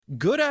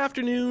Good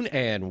afternoon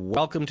and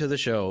welcome to the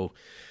show.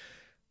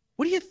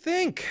 What do you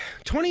think?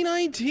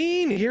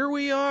 2019, here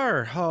we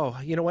are. Oh,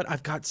 you know what?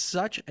 I've got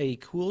such a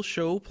cool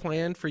show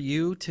planned for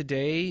you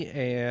today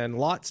and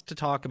lots to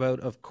talk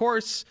about. Of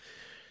course,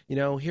 you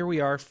know, here we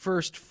are,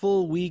 first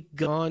full week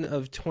gone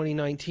of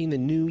 2019, the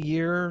new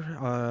year.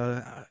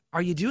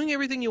 Are you doing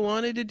everything you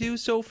wanted to do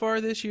so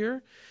far this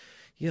year?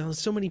 You know,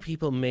 so many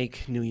people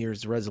make New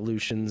Year's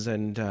resolutions,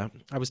 and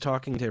I was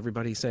talking to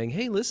everybody saying,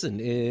 hey, listen,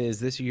 is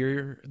this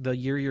year the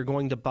year you're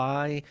going to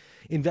buy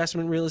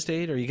investment real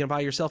estate? Are you going to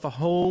buy yourself a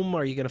home?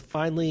 Are you going to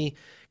finally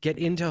get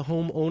into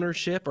home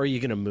ownership? Are you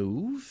going to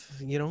move?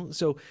 You know,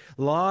 so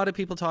a lot of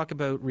people talk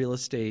about real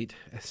estate,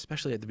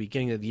 especially at the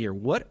beginning of the year.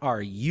 What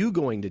are you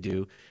going to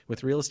do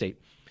with real estate?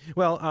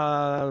 Well,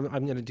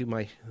 I'm going to do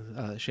my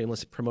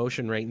shameless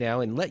promotion right now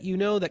and let you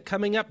know that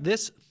coming up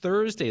this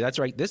Thursday, that's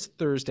right, this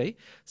Thursday,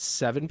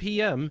 7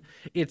 p.m.,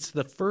 it's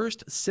the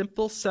first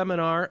simple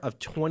seminar of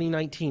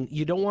 2019.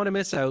 You don't want to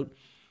miss out.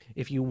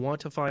 If you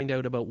want to find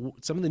out about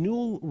some of the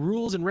new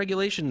rules and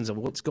regulations of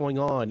what's going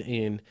on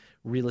in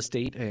real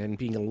estate and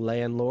being a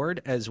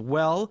landlord as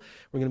well,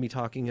 we're going to be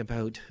talking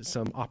about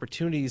some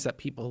opportunities that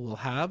people will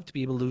have to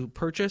be able to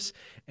purchase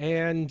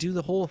and do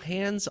the whole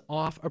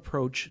hands-off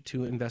approach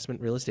to investment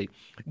real estate.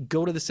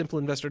 Go to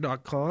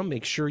thesimpleinvestor.com,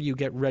 make sure you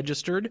get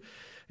registered,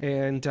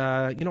 and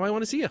I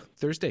want to see you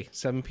Thursday,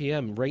 7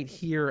 p.m. right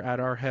here at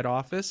our head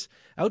office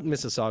out in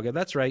Mississauga.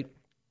 That's right.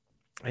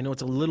 I know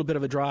it's a little bit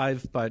of a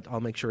drive, but I'll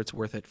make sure it's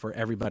worth it for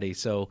everybody.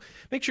 So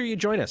make sure you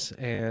join us,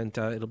 and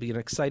it'll be an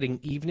exciting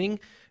evening,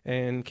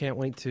 and can't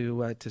wait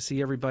to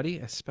see everybody,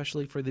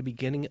 especially for the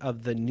beginning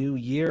of the new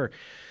year.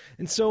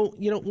 And so,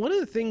 you know, one of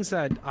the things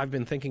that I've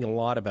been thinking a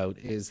lot about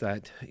is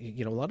that,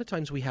 you know, a lot of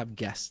times we have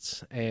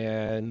guests,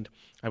 and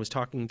I was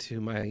talking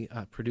to my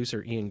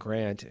producer, Ian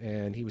Grant,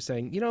 and he was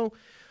saying, you know,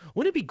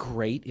 wouldn't it be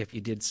great if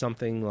you did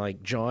something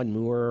like John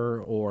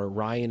Moore or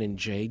Ryan and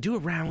Jay, do a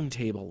round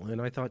table?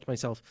 And I thought to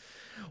myself,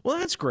 well,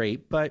 that's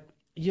great, but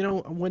you know,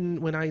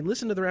 when I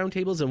listen to the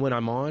roundtables and when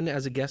I'm on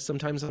as a guest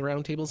sometimes on the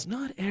roundtables,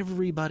 not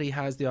everybody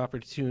has the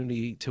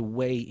opportunity to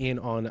weigh in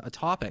on a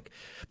topic.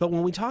 But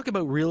when we talk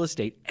about real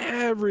estate,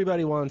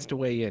 everybody wants to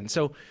weigh in.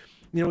 So,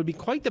 you know, it would be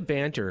quite the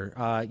banter.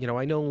 I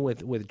know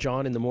with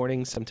John in the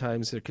morning,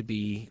 sometimes there could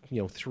be,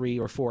 3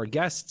 or 4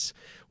 guests.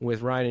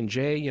 With Ryan and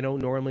Jay, you know,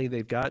 normally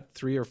they've got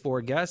 3 or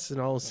 4 guests,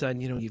 and all of a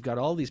sudden, you know, you've got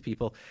all these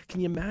people.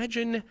 Can you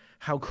imagine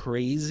how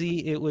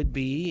crazy it would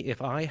be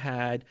if I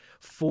had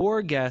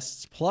 4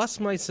 guests plus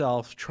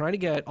myself trying to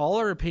get all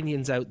our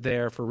opinions out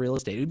there for real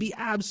estate? It would be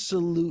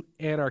absolute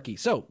anarchy.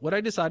 So what I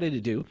decided to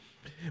do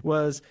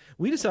was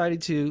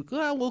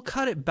we'll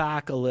cut it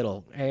back a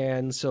little.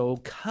 And so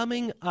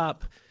coming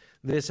up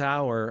this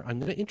hour, I'm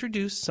going to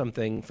introduce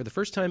something for the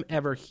first time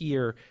ever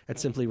here at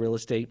Simply Real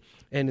Estate,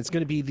 and it's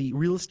going to be the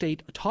Real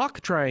Estate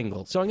Talk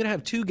Triangle. So I'm going to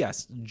have 2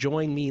 guests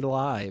join me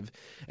live,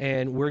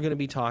 and we're going to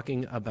be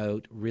talking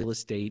about real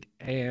estate.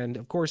 And,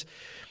 of course,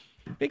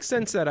 it makes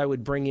sense that I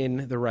would bring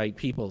in the right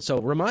people. So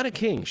Ramona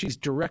King, she's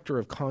Director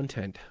of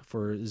Content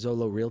for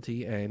Zolo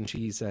Realty, and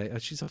she's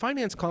a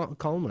finance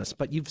columnist,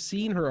 but you've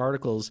seen her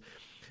articles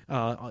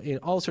in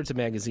all sorts of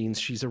magazines.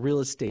 She's a real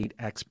estate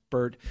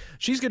expert.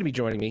 She's going to be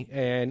joining me.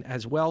 And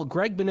as well,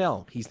 Greg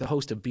Bunnell. He's the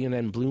host of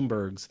BNN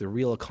Bloomberg's The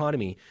Real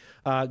Economy.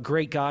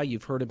 Great guy.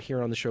 You've heard him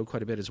here on the show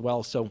quite a bit as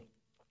well. So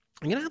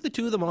I'm going to have the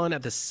 2 of them on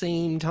at the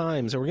same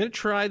time. So we're going to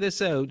try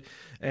this out,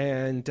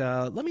 and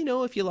let me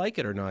know if you like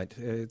it or not.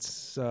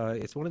 It's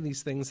one of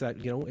these things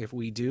that, you know, if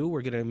we do,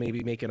 we're going to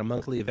maybe make it a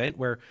monthly event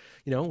where,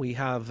 you know, we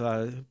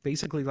have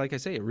basically, like I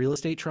say, a real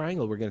estate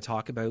triangle. We're going to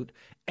talk about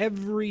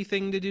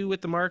everything to do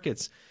with the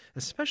markets,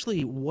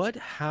 especially what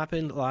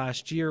happened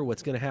last year,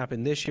 what's going to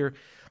happen this year.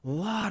 A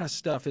lot of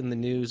stuff in the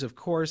news, of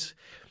course.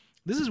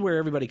 This is where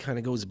everybody kind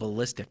of goes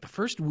ballistic. The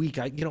first week,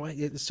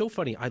 it's so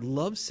funny. I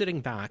love sitting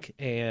back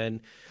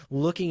and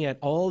looking at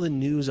all the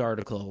news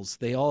articles.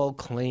 They all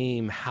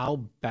claim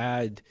how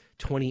bad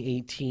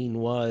 2018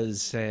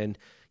 was, and,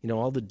 you know,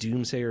 all the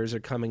doomsayers are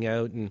coming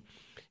out, and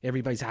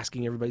everybody's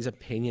asking everybody's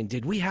opinion.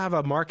 Did we have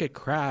a market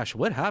crash?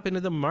 What happened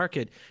to the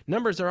market?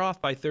 Numbers are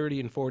off by 30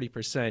 and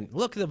 40%.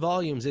 Look at the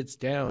volumes, it's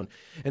down.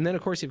 And then,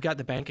 of course, you've got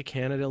the Bank of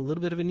Canada, a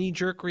little bit of a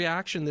knee-jerk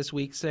reaction this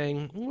week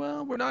saying,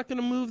 well, we're not going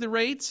to move the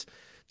rates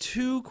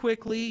too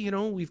quickly. You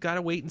know, we've got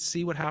to wait and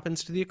see what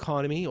happens to the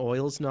economy.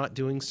 Oil's not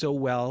doing so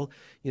well.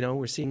 You know,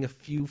 we're seeing a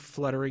few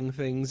fluttering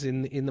things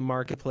in the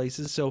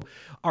marketplaces. So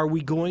are we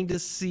going to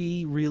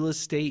see real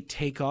estate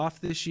take off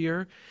this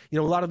year? You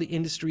know, a lot of the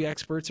industry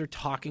experts are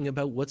talking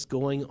about what's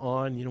going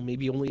on, you know,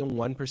 maybe only a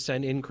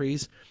 1%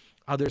 increase.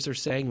 Others are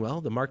saying, well,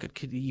 the market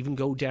could even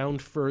go down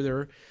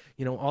further.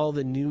 You know, all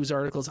the news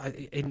articles.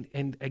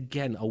 And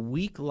again, a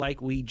week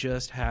like we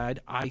just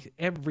had,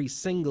 every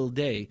single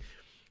day,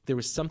 there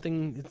was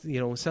something, you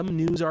know, some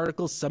news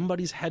article,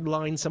 somebody's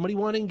headline, somebody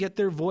wanting to get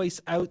their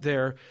voice out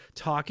there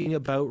talking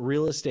about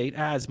real estate,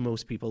 as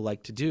most people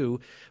like to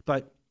do.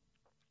 But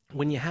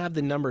when you have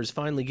the numbers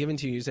finally given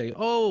to you, you say,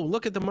 oh,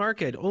 look at the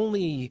market,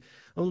 only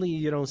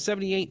only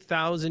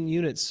 78,000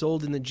 units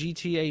sold in the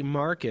GTA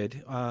market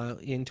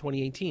in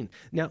 2018.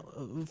 Now,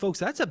 folks,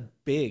 by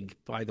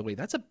the way,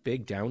 that's a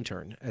big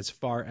downturn as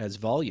far as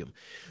volume.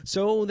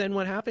 So then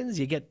what happens?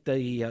 You get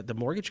the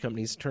mortgage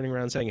companies turning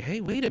around saying,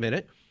 hey, wait a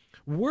minute.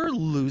 We're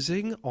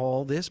losing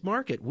all this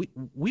market.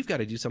 We've got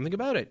to do something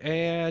about it.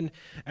 And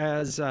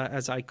as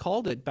I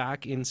called it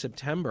back in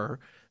September,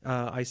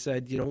 I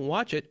said,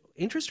 watch it.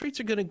 Interest rates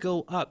are going to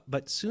go up,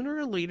 but sooner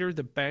or later,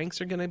 the banks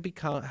are going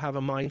to have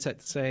a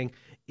mindset saying,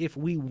 if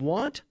we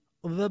want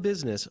the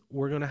business,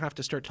 we're going to have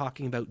to start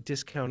talking about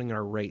discounting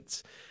our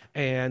rates.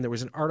 And there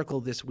was an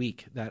article this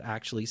week that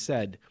actually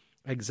said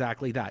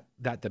exactly that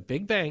the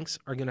big banks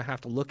are going to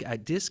have to look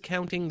at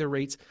discounting the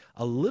rates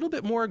a little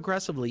bit more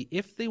aggressively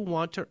if they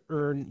want to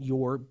earn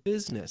your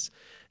business.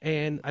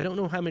 And I don't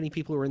know how many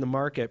people were in the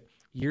market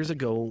years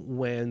ago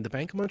when the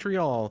Bank of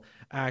Montreal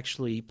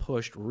actually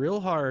pushed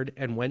real hard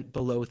and went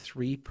below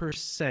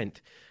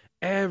 3%.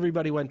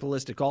 Everybody went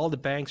ballistic. All the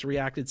banks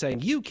reacted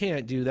saying, you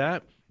can't do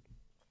that.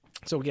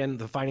 So again,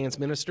 the finance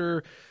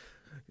minister,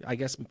 I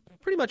guess,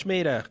 pretty much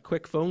made a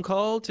quick phone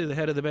call to the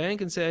head of the bank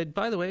and said,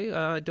 by the way,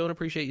 I don't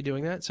appreciate you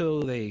doing that.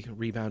 So they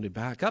rebounded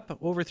back up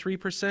over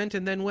 3%.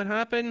 And then what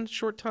happened?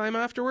 Short time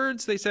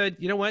afterwards, they said,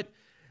 you know what?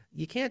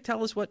 You can't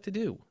tell us what to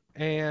do.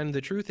 And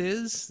the truth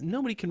is,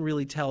 nobody can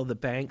really tell the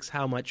banks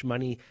how much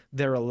money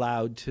they're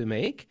allowed to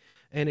make.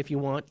 And if you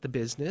want the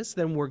business,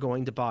 then we're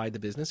going to buy the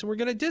business and we're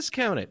going to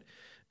discount it.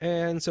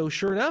 And so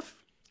sure enough,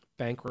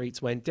 bank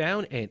rates went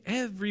down and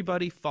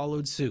everybody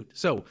followed suit.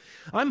 So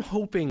I'm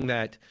hoping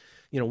that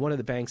one of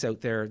the banks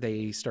out there,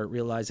 they start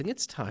realizing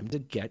it's time to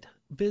get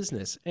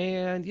business.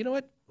 And you know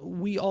what?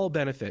 We all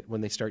benefit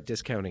when they start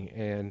discounting.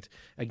 And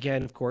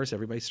again, of course,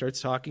 everybody starts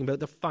talking about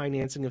the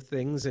financing of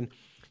things. And,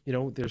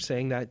 they're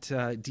saying that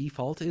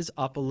default is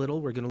up a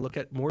little. We're going to look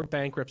at more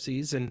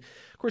bankruptcies. And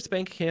of course, the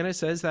Bank of Canada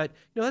says that,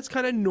 that's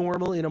kind of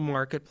normal in a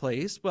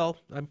marketplace. Well,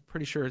 I'm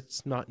pretty sure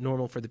it's not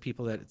normal for the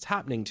people that it's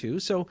happening to.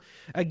 So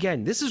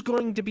again, this is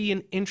going to be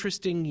an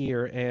interesting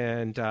year,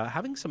 and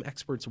having some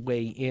experts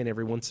weigh in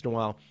every once in a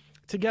while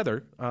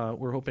together.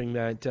 We're hoping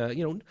that, I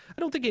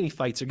don't think any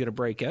fights are going to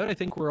break out. I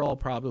think we're all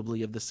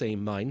probably of the same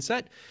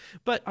mindset,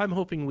 but I'm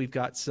hoping we've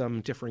got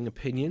some differing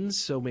opinions.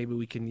 So maybe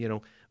we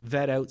can,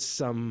 vet out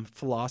some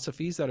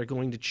philosophies that are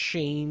going to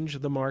change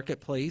the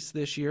marketplace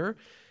this year.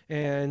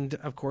 And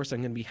of course,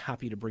 I'm going to be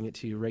happy to bring it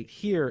to you right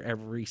here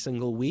every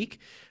single week,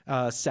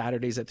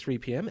 Saturdays at 3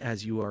 p.m.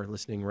 as you are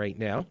listening right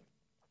now.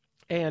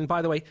 And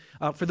by the way,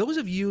 for those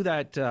of you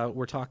that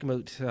were talking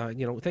about,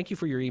 thank you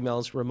for your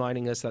emails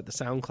reminding us that the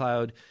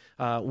SoundCloud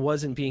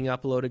wasn't being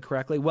uploaded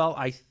correctly. Well,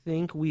 I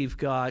think we've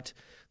got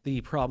the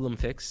problem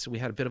fixed. We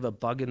had a bit of a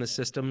bug in the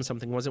system.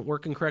 Something wasn't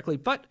working correctly,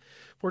 but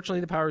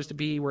fortunately the powers to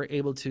be were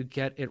able to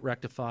get it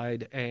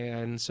rectified.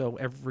 And so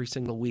every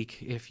single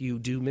week, if you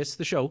do miss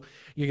the show,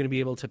 you're going to be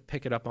able to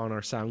pick it up on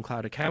our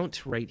SoundCloud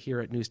account right here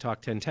at News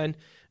Talk 1010.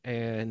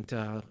 And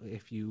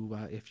if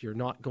you're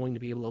not going to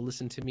be able to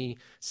listen to me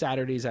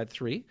Saturdays at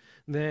 3,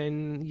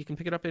 then you can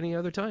pick it up any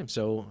other time.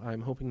 So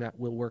I'm hoping that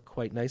will work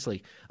quite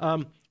nicely.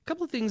 A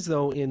couple of things,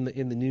 though, in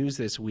the news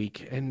this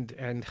week, and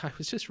I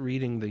was just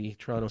reading the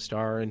Toronto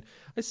Star, and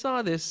I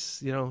saw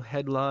this,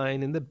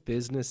 headline in the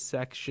business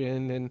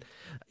section, and,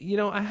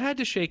 I had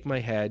to shake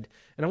my head,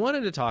 and I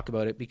wanted to talk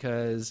about it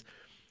because,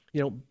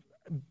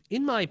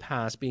 in my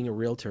past being a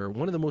realtor,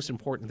 one of the most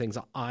important things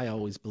I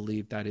always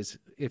believed that is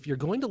if you're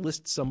going to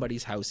list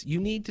somebody's house,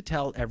 you need to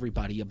tell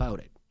everybody about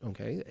it,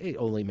 okay? It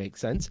only makes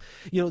sense.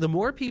 The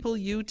more people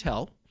you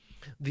tell,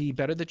 the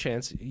better the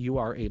chance you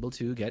are able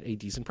to get a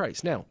decent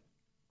price. Now,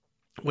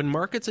 when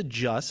markets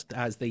adjust,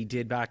 as they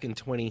did back in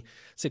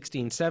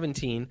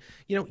 2016-17,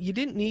 you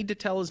didn't need to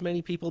tell as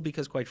many people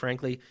because, quite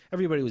frankly,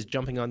 everybody was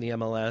jumping on the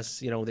MLS.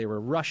 They were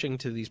rushing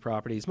to these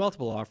properties,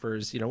 multiple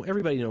offers.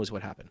 Everybody knows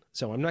what happened.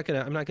 So I'm not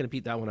gonna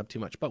beat that one up too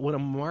much. But when a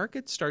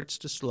market starts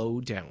to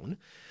slow down,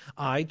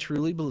 I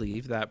truly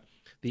believe that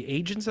the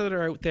agents that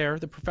are out there,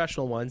 the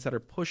professional ones that are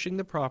pushing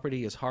the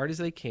property as hard as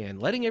they can,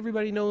 letting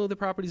everybody know the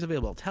property is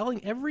available,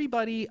 telling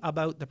everybody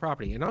about the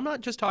property, and I'm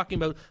not just talking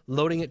about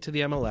loading it to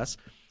the MLS.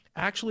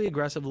 Actually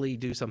aggressively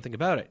do something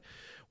about it.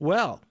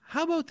 Well,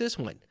 how about this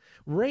one?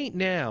 Right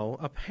now,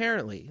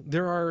 apparently,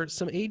 there are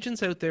some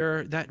agents out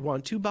there that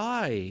want to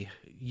buy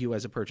you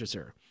as a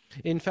purchaser.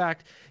 In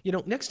fact,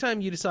 next time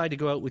you decide to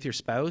go out with your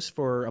spouse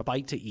for a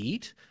bite to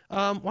eat,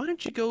 why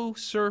don't you go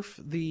surf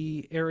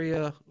the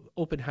area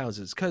open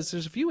houses? Because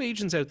there's a few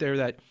agents out there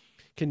that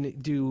can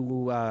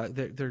do,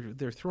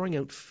 they're throwing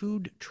out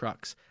food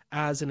trucks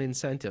as an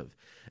incentive.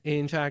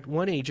 In fact,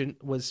 one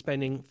agent was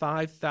spending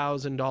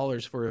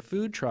 $5,000 for a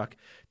food truck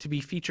to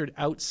be featured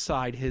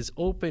outside his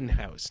open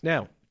house.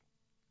 Now,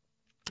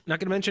 not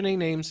going to mention any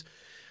names,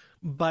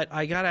 but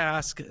I got to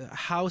ask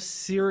how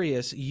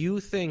serious you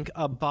think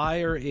a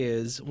buyer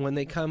is when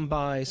they come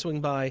by, swing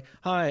by,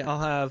 hi, I'll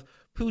have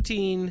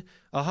poutine,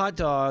 a hot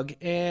dog,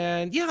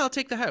 and yeah, I'll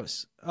take the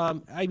house.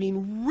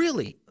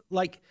 Really,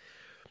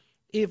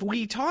 if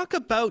we talk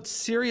about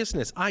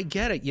seriousness, I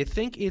get it. You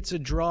think it's a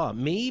draw.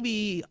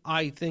 Maybe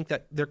I think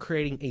that they're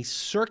creating a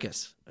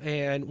circus.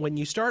 And when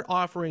you start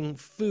offering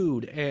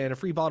food and a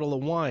free bottle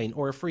of wine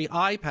or a free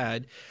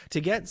iPad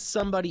to get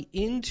somebody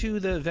into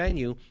the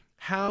venue,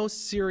 how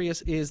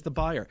serious is the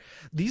buyer?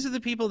 These are the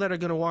people that are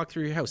going to walk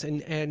through your house.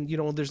 And you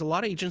know, there's a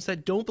lot of agents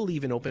that don't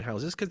believe in open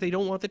houses because they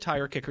don't want the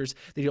tire kickers.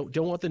 They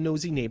don't want the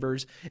nosy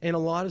neighbors. And a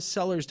lot of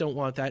sellers don't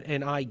want that.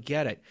 And I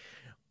get it.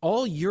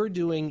 All you're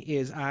doing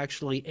is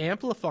actually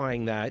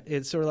amplifying that.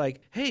 It's sort of like,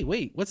 hey,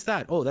 wait, what's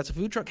that? Oh, that's a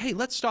food truck. Hey,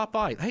 let's stop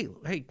by.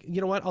 Hey,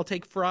 you know what? I'll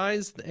take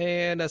fries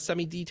and a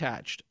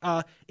semi-detached.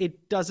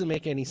 It doesn't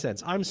make any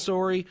sense. I'm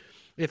sorry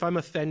if I'm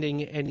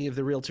offending any of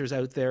the realtors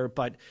out there,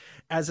 but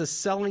as a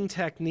selling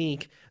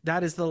technique,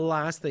 that is the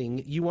last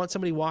thing. You want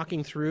somebody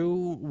walking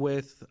through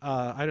with,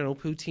 I don't know,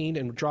 poutine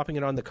and dropping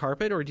it on the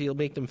carpet, or do you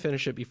make them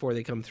finish it before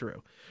they come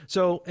through?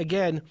 So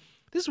again,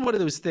 this is one of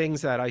those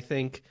things that I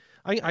think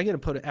I'm going to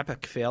put an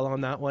epic fail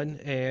on that one.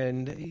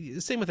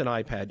 And same with an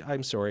iPad.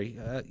 I'm sorry.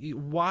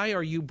 Why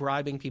are you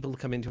bribing people to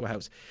come into a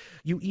house?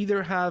 You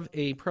either have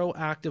a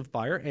proactive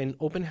buyer, and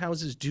open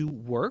houses do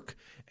work.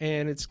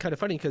 And it's kind of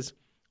funny because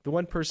the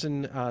one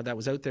person that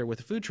was out there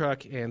with a food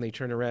truck and they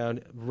turned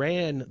around,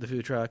 ran the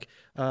food truck,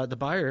 the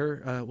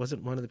buyer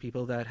wasn't one of the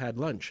people that had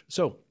lunch.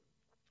 So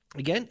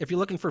again, if you're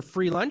looking for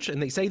free lunch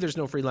and they say there's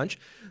no free lunch,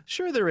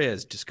 sure there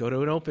is. Just go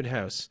to an open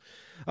house.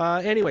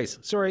 Anyways,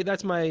 sorry,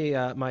 that's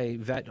my my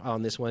vet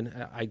on this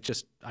one.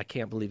 I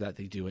can't believe that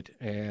they do it.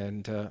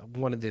 And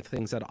one of the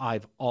things that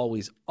I've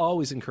always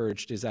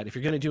encouraged is that if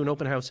you're going to do an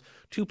open house,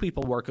 2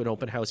 people work an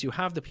open house. You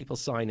have the people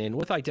sign in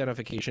with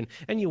identification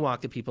and you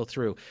walk the people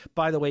through.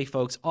 By the way,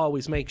 folks,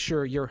 always make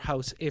sure your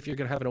house, if you're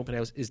going to have an open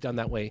house, is done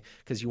that way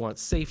because you want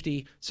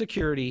safety,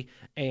 security,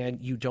 and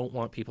you don't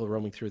want people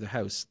roaming through the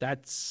house.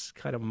 That's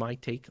kind of my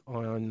take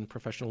on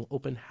professional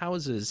open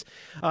houses.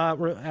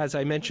 As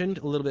I mentioned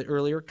a little bit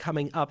earlier,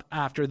 coming up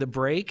after the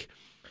break,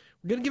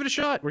 we're going to give it a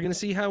shot. We're going to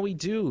see how we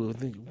do.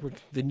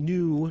 The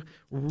new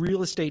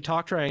real estate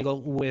talk triangle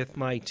with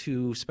my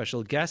 2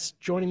 special guests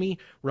joining me,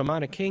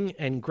 Romana King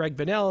and Greg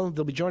Bunnell.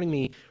 They'll be joining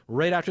me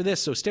right after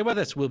this, so stay with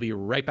us. We'll be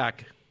right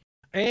back.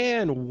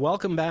 And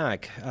welcome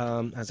back.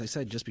 As I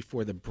said just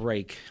before the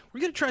break, we're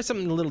going to try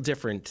something a little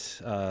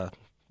different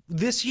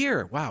this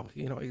year. Wow.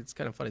 You know, it's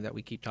kind of funny that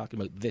we keep talking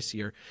about this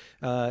year.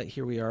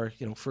 Here we are,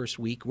 you know, first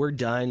week. We're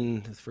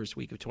done. The first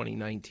week of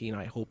 2019.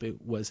 I hope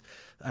it was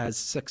as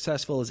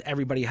successful as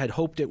everybody had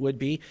hoped it would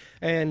be.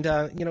 And,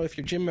 you know, if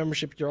your gym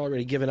membership, you're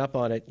already given up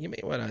on it, you may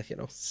want to, you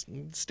know,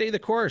 stay the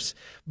course.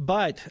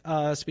 But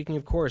speaking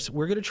of course,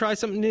 we're going to try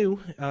something new.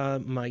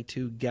 My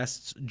 2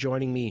 guests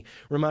joining me,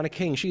 Romana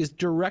King. She is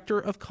Director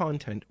of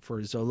Content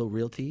for Zolo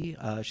Realty.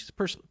 She's a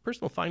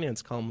personal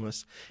finance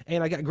columnist.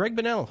 And I got Greg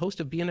Bunnell,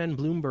 host of BNN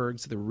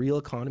Bloomberg's The Real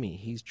Economy.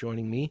 He's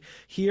joining me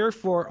here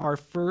for our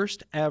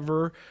first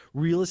ever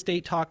real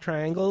estate talk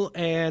triangle.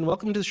 And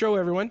welcome to the show,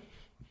 everyone.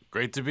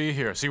 Great to be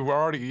here. See, we're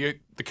already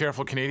the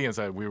careful Canadians.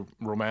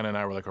 Romana and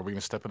I were like, are we going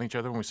to step on each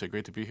other when we say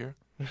great to be here?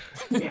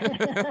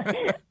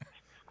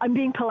 I'm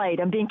being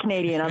polite. I'm being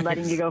Canadian. I'm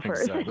letting you go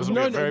first. Exactly. This will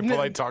be a very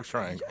polite talk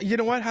triangle. You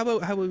know what? How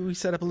about we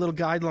set up a little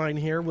guideline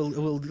here?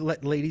 We'll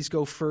let ladies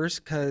go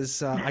first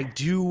because I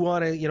do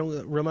want to, you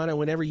know, Romana,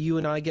 whenever you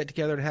and I get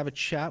together and have a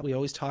chat, we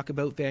always talk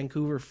about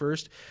Vancouver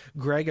first.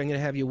 Greg, I'm going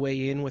to have you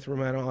weigh in with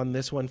Romana on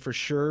this one for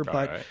sure.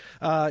 But,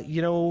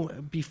 you know,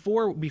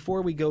 before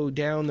we go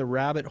down the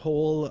rabbit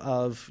hole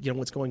of, you know,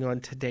 what's going on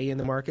today in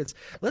the markets,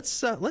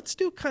 let's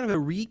do kind of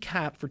a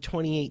recap for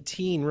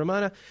 2018.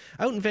 Romana,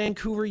 out in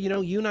Vancouver, you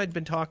know, you and I had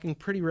been talking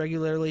pretty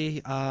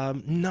regularly.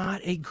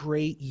 Not a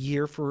great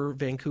year for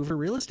Vancouver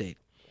real estate.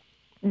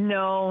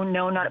 No,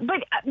 not.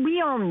 But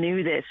we all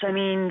knew this. I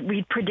mean,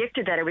 we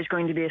predicted that it was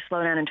going to be a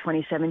slowdown in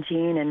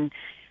 2017, and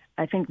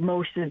I think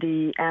most of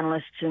the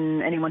analysts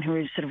and anyone who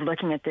was sort of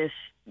looking at this,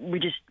 we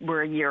just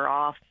were a year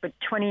off. But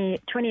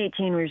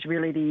 2018 was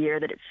really the year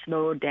that it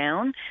slowed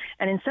down.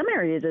 And in some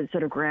areas, it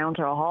sort of ground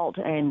to a halt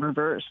and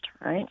reversed,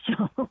 right?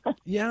 So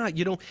yeah,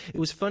 you know, it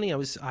was funny. I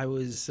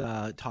was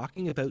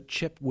talking about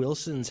Chip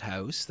Wilson's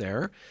house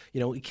there. You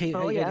know,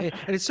 and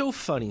it's so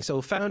funny.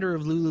 So founder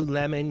of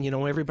Lululemon, you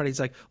know, everybody's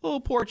like, oh,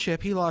 poor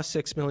Chip. He lost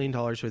 $6 million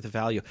worth of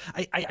value.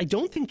 I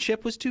don't think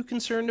Chip was too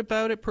concerned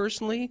about it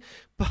personally.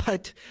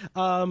 But,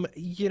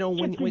 you know,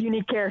 when a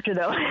unique character,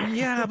 though.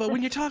 Yeah, but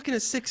when you're talking a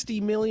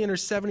 $60 million or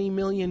 $70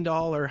 million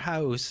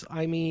house,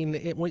 I mean,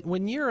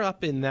 when you're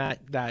up in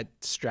that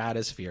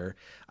stratosphere,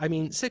 I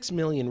mean, $6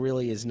 million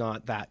really is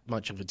not that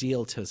much of a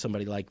deal to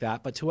somebody like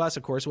that. But to us,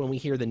 of course, when we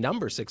hear the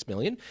number $6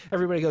 million,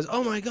 everybody goes,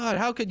 "Oh my God,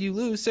 how could you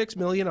lose $6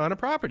 million on a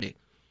property?"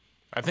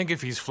 I think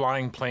if he's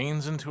flying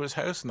planes into his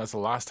house, and that's the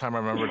last time I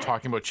remember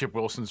talking about Chip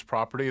Wilson's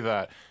property,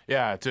 that,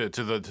 yeah, to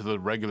the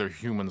regular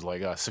humans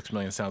like us, $6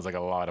 million sounds like a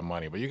lot of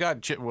money. But you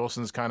got Chip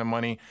Wilson's kind of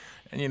money,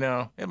 and, you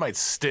know, it might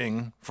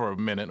sting for a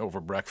minute over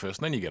breakfast,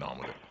 and then you get on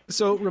with it.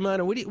 So,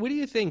 Romano, what do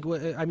you think?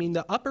 I mean,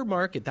 the upper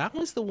market, that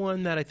was the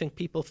one that I think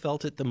people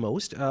felt it the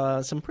most.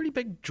 Some pretty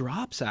big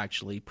drops,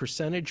 actually,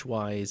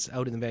 percentage-wise,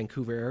 out in the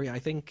Vancouver area. I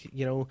think,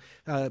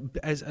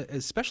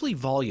 especially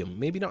volume,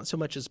 maybe not so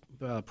much as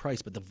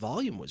price, but the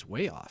volume was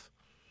way off.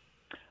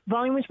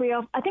 Volume was way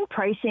off. I think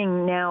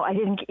pricing now, I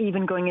think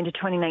even going into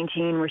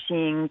 2019, we're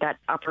seeing that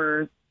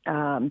upper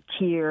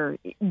tier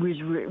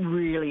was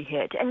really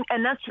hit.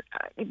 And that's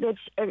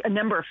a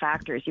number of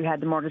factors. You had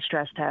the mortgage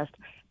stress test.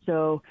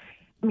 So,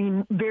 I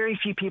mean, very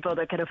few people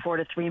that could afford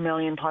a $3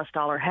 million+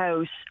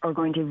 house are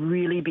going to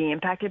really be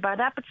impacted by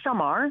that, but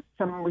some are.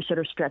 Some were sort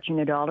of stretching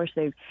their dollars.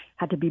 They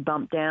had to be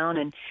bumped down.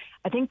 And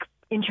I think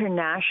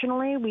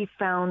internationally, we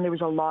found there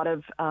was a lot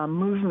of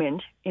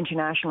movement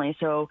internationally.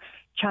 So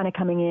China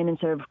coming in and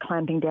sort of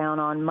clamping down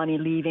on money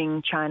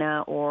leaving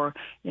China, or,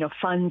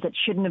 funds that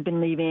shouldn't have been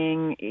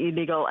leaving,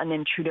 illegal, and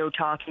then Trudeau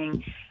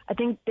talking. I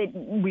think that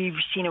we've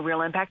seen a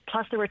real impact.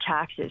 Plus, there were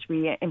taxes.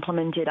 We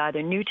implemented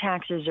either new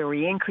taxes or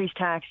we increased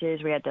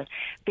taxes. We had the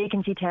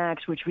vacancy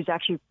tax, which was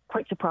actually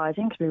quite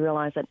surprising because we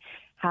realized that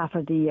half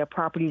of the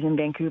properties in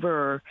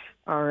Vancouver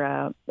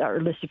are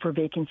listed for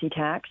vacancy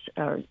tax,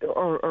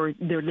 or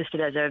they're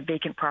listed as a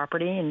vacant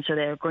property, and so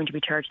they're going to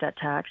be charged that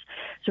tax.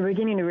 So we're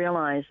beginning to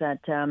realize that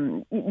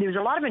there's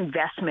a lot of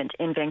investment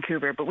in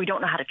Vancouver, but we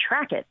don't know how to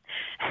track it,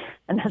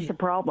 and that's the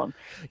problem.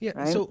 Yeah.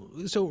 Right?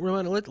 So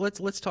Romano,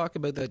 let's talk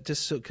about that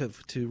just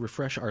to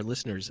refresh our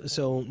listeners.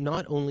 So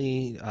not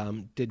only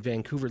did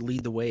Vancouver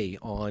lead the way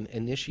on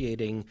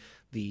initiating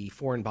the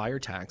foreign buyer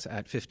tax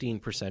at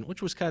 15%,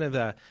 which was kind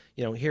of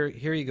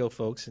here you go,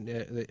 folks.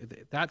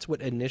 And that's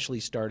what initially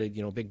started,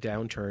 big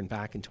downturn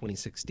back in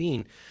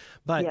 2016.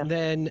 But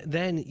then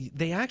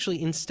they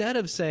actually, instead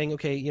of saying,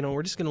 okay,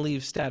 we're just going to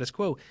leave status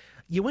quo,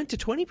 you went to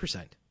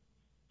 20%.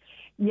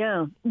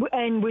 Yeah,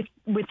 and with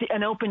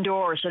an open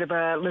door, sort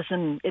of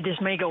listen, this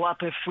may go up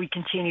if we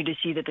continue to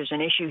see that there's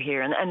an issue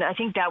here. And I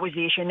think that was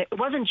the issue. And it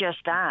wasn't just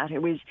that.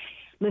 It was,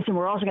 listen,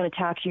 we're also going to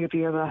tax you if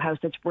you have a house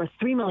that's worth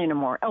 $3 million or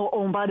more.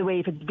 Oh, and by the way,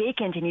 if it's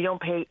vacant and you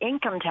don't pay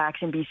income tax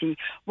in BC,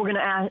 we're going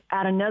to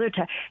add another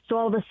tax. So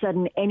all of a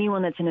sudden,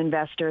 anyone that's an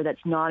investor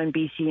that's not in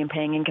BC and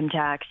paying income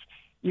tax,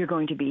 you're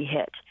going to be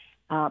hit.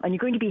 And you're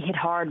going to be hit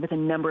hard with a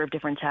number of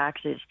different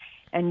taxes.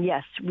 And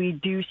yes, we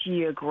do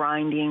see a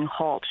grinding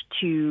halt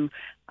to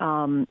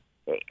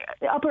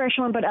upper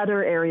echelon, but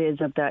other areas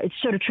of it's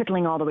sort of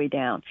trickling all the way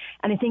down.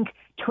 And I think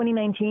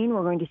 2019,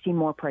 we're going to see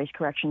more price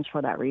corrections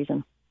for that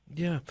reason.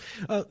 Yeah.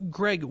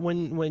 Greg,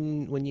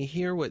 when you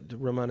hear what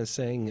Romana is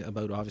saying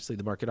about obviously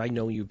the market, I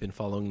know you've been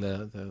following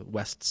the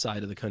west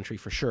side of the country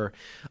for sure.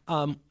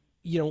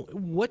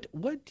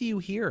 What do you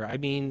hear? I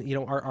mean,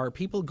 are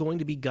people going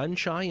to be gun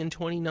shy in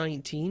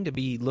 2019 to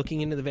be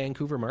looking into the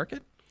Vancouver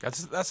market?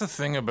 That's the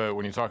thing about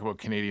when you talk about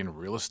Canadian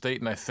real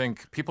estate, and I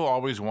think people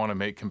always want to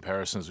make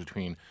comparisons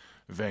between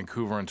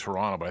Vancouver and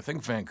Toronto, but I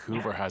think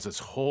Vancouver has its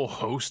whole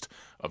host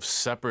of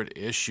separate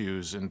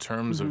issues in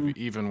terms of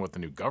even with the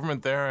new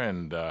government there,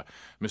 and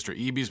Mr.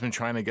 Eby's been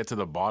trying to get to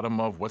the bottom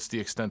of what's the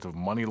extent of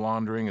money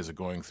laundering. Is it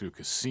going through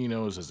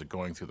casinos? Is it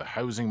going through the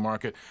housing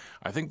market?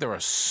 I think there are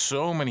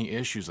so many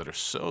issues that are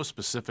so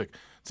specific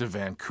to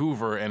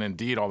Vancouver, and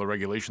indeed all the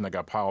regulation that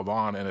got piled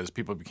on, and as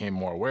people became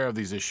more aware of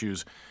these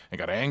issues and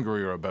got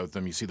angrier about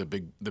them, you see the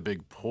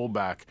big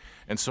pullback.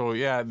 And so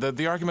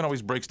the argument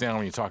always breaks down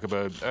when you talk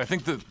about, I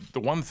think the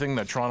one thing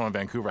that Toronto and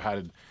Vancouver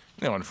had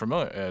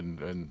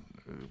in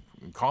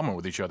common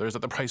with each other is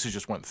that the prices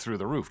just went through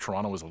the roof.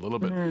 Toronto was a little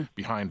bit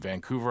behind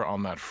Vancouver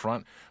on that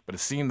front, but it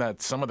seemed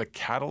that some of the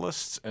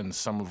catalysts and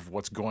some of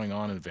what's going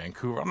on in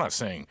Vancouver, I'm not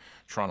saying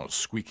Toronto's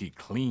squeaky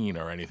clean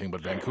or anything,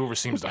 but Vancouver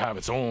seems to have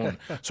its own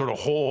sort of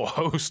whole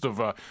host of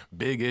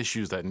big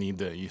issues that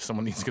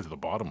someone needs to get to the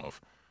bottom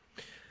of.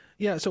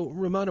 Yeah, so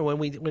Romano,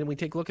 when we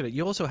take a look at it,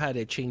 you also had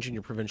a change in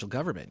your provincial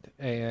government,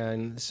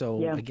 and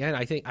so again,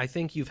 I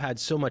think you've had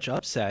so much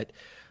upset.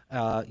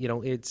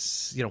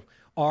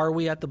 Are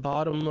we at the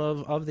bottom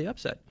of the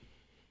upset?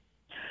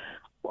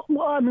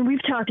 Well, I mean,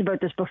 we've talked about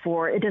this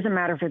before. It doesn't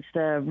matter if it's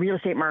the real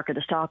estate market,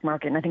 the stock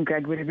market, and I think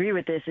Greg would agree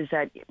with this, is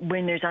that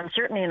when there's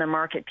uncertainty in the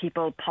market,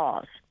 people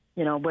pause,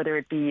 whether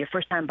it be a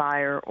first-time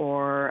buyer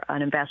or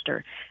an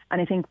investor.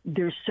 And I think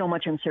there's so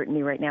much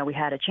uncertainty right now. We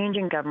had a change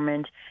in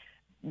government.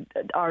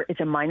 It's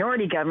a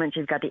minority government, so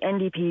you've got the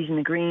NDPs and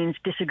the Greens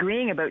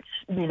disagreeing about,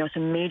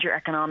 some major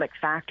economic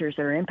factors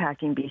that are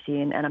impacting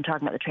BC, and I'm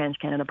talking about the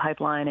Trans-Canada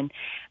Pipeline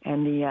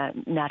and the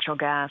natural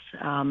gas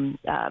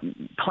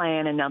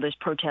plan, and now there's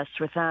protests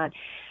with that.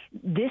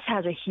 This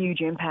has a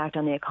huge impact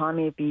on the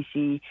economy of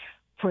BC.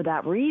 For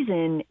that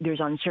reason, there's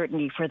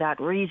uncertainty. For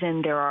that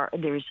reason,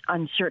 there's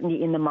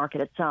uncertainty in the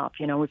market itself.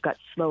 We've got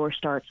slower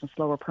starts and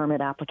slower permit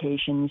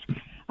applications.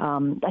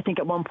 I think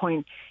at one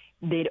point,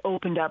 they'd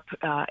opened up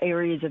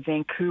areas of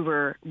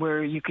Vancouver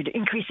where you could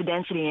increase the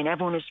density, and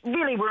everyone was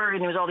really worried,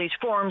 and there was all these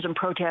forums and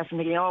protests, and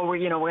thinking, we're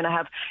going to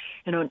have,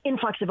 an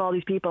influx of all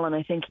these people. And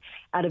I think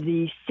out of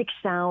the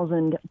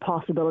 6,000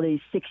 possibilities,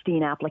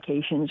 16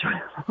 applications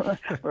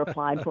were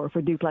applied for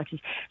duplexes.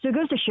 So it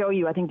goes to show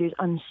you, I think there's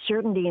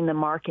uncertainty in the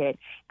market,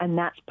 and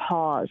that's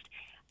paused.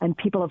 and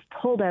people have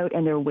pulled out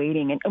and they're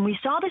waiting. And we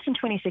saw this in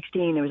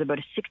 2016. There was about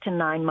a 6 to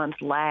 9 month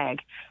lag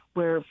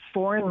where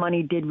foreign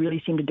money did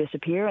really seem to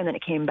disappear, and then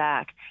it came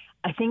back.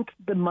 I think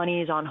the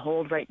money is on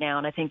hold right now,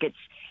 and I think it's,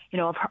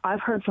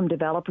 I've heard from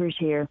developers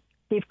here,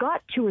 they've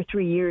got 2 or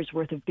 3 years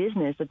worth of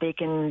business that they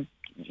can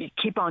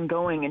keep on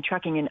going and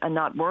trucking and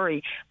not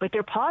worry, but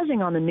they're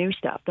pausing on the new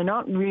stuff. They're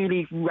not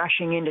really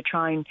rushing in to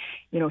try and,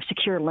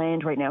 secure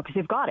land right now because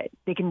they've got it.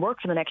 They can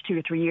work for the next 2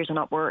 to 3 years and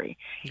not worry.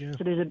 Yeah.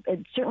 So there's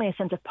certainly a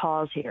sense of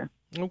pause here.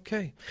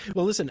 Okay.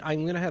 Well, listen,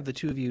 I'm going to have the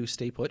two of you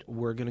stay put.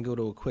 We're going to go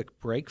to a quick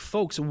break.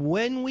 Folks,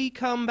 when we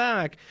come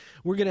back,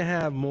 we're going to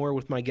have more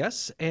with my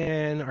guests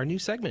and our new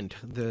segment,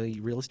 the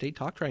Real Estate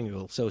Talk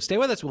Triangle. So stay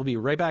with us. We'll be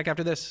right back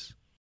after this.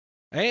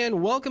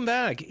 And welcome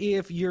back.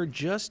 If you're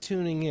just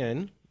tuning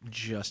in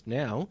just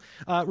now,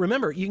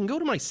 remember, you can go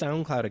to my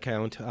SoundCloud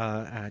account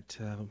at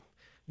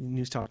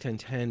News Talk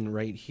 1010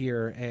 right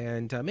here,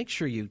 and make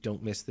sure you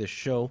don't miss this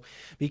show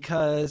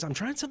because I'm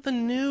trying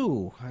something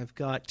new. I've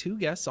got 2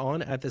 guests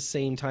on at the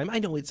same time. I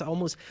know it's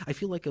almost, I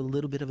feel like a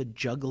little bit of a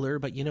juggler,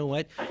 but you know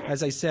what?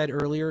 As I said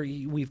earlier,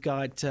 we've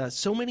got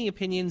so many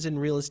opinions in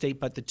real estate,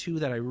 but the 2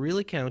 that I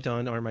really count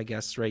on are my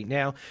guests right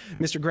now,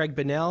 Mr. Greg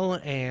Bunnell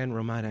and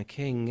Romana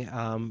King.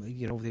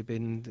 They've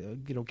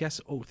been,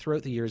 guests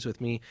throughout the years with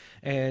me.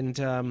 And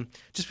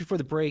just before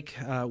the break,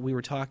 we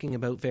were talking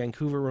about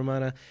Vancouver,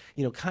 Romana,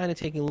 kind of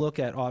taking a look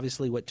at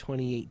obviously what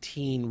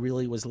 2018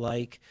 really was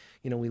like.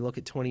 We look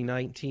at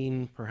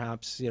 2019,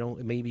 perhaps,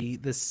 maybe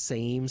the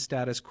same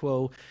status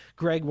quo.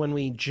 Greg, when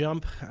we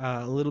jump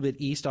a little bit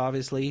east,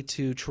 obviously,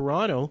 to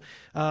Toronto,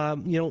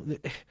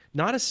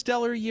 not a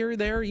stellar year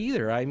there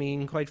either. I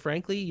mean, quite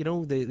frankly,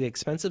 the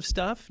expensive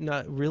stuff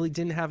really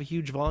didn't have a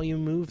huge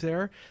volume move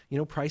there.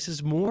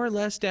 Prices more or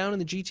less down in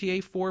the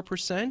GTA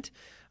 4%.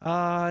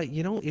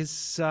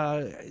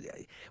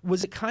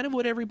 Was it kind of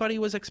what everybody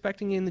was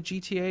expecting in the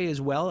GTA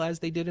as well as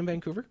they did in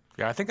Vancouver?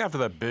 Yeah, I think after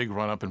that big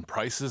run up in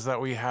prices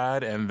that we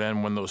had, and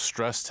then when those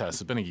stress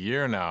tests, it's been a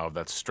year now of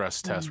that stress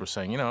test, we're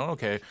saying,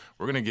 okay,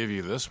 we're going to give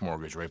you this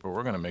mortgage rate, but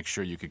we're going to make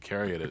sure you could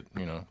carry it at,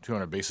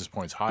 200 basis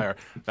points higher.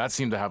 That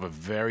seemed to have a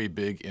very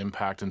big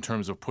impact in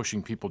terms of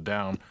pushing people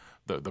down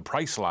the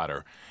price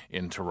ladder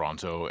in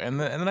Toronto. And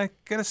then I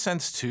get a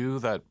sense, too,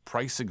 that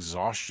price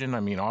exhaustion,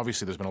 I mean,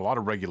 obviously there's been a lot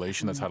of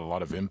regulation that's had a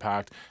lot of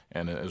impact.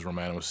 And as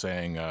Romana was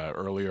saying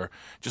earlier,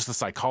 just the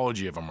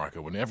psychology of a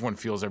market. When everyone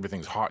feels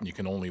everything's hot and you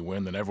can only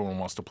win, then everyone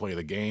wants to play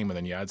the game. And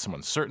then you add some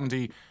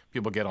uncertainty.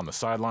 People get on the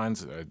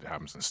sidelines. It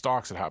happens in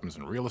stocks. It happens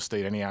in real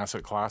estate, any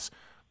asset class.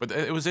 But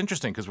it was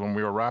interesting because when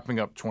we were wrapping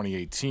up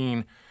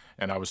 2018,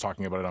 and I was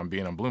talking about it on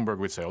being on Bloomberg,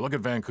 we'd say, look at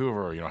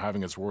Vancouver,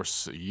 having its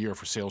worst year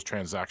for sales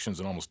transactions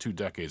in almost 2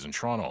 decades. In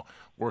Toronto,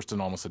 worst in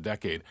almost a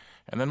decade.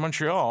 And then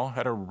Montreal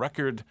had a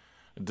record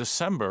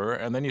December,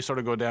 and then you sort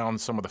of go down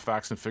some of the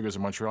facts and figures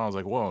of Montreal. I was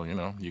like, whoa,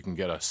 you can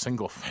get a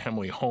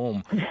single-family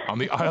home on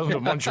the island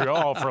of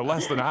Montreal for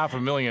less than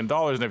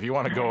 $500,000. And if you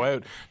want to go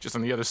out just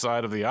on the other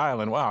side of the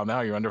island, wow,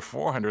 now you're under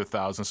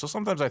 $400,000. So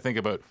sometimes I think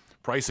about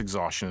price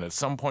exhaustion. And at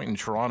some point in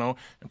Toronto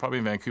and probably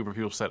in Vancouver,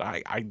 people said,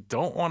 I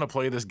don't want to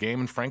play this game,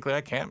 and frankly,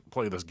 I can't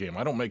play this game.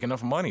 I don't make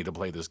enough money to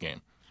play this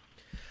game.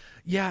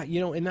 Yeah,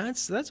 and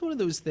that's one of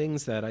those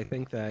things that I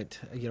think that,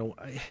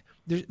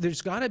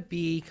 there's got to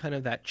be kind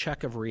of that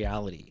check of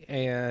reality.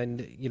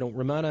 And,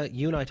 Romana,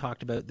 you and I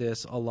talked about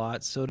this a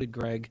lot. So did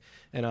Greg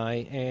and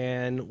I.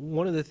 And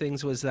one of the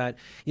things was that,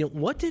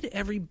 what did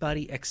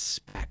everybody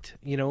expect?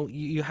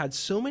 You had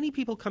so many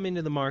people come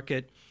into the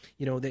market.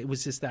 It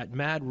was just that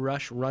mad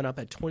rush run up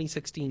at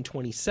 2016,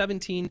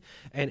 2017.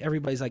 And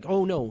everybody's like,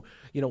 oh, no,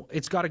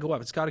 it's got to go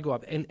up. It's got to go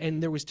up.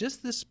 And there was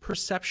just this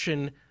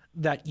perception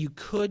that you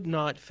could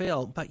not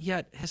fail. But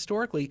yet,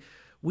 historically,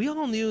 we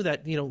all knew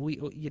that,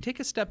 you take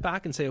a step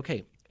back and say,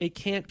 okay, it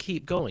can't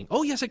keep going.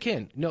 Oh, yes, it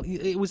can. No,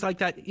 it was like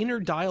that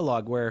inner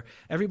dialogue where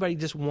everybody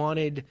just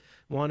wanted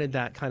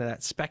that kind of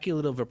that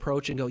speculative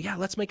approach and go, yeah,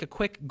 let's make a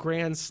quick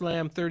grand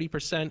slam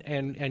 30%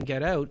 and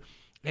get out.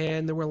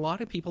 And there were a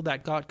lot of people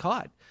that got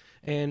caught.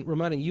 And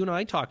Romana, you and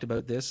I talked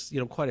about this,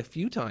 quite a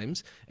few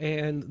times.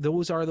 And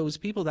those are those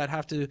people that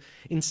have to,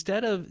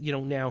 instead of,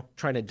 now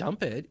trying to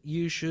dump it,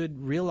 you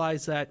should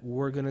realize that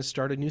we're going to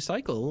start a new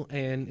cycle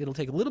and it'll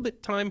take a little bit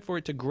of time for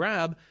it to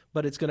grab,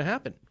 but it's going to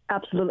happen.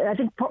 Absolutely. I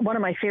think one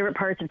of my favorite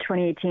parts of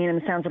 2018, and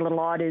it sounds a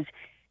little odd,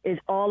 is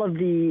all of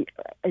the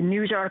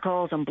news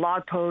articles and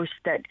blog posts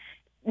that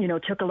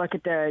took a look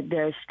at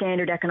the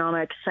standard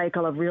economic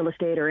cycle of real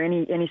estate or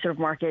any sort of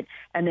market,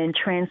 and then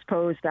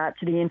transposed that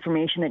to the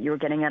information that you were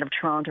getting out of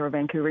Toronto or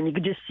Vancouver. And you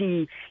could just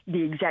see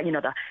the exact,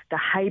 the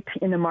hype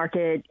in the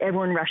market,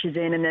 everyone rushes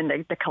in, and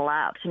then the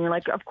collapse. And you're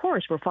like, of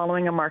course, we're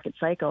following a market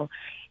cycle.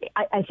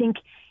 I think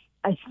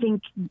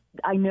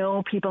I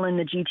know people in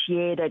the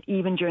GTA that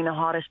even during the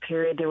hottest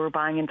period, they were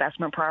buying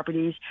investment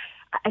properties.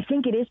 I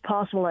think it is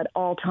possible at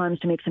all times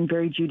to make some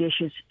very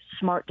judicious,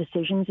 smart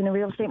decisions in the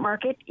real estate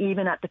market,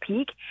 even at the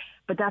peak.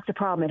 But that's the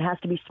problem. It has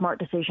to be smart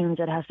decisions.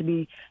 It has to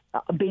be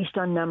based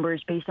on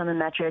numbers, based on the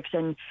metrics.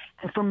 And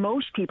for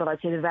most people, I'd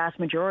say the vast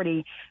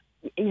majority,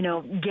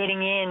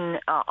 getting in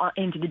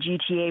into the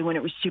GTA when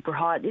it was super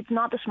hot, it's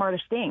not the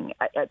smartest thing.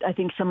 I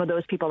think some of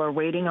those people are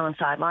waiting on the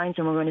sidelines,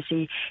 and we're going to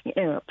see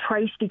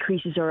price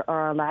decreases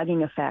are a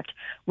lagging effect.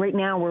 Right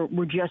now,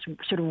 we're just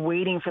sort of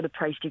waiting for the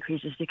price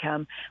decreases to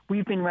come.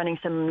 We've been running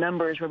some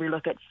numbers where we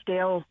look at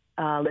stale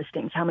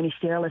listings, how many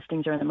stale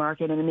listings are in the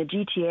market, and in the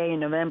GTA in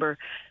November,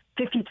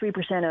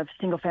 53% of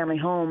single-family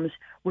homes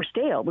were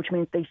stale, which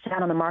means they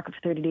sat on the market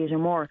for 30 days or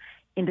more.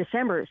 In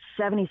December,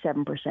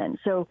 77%.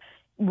 So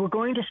we're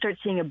going to start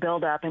seeing a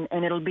buildup, and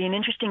it'll be an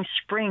interesting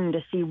spring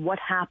to see what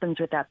happens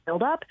with that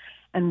buildup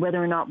and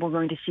whether or not we're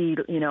going to see,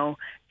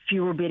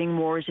 fewer bidding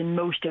wars in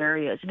most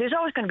areas. There's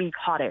always going to be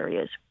hot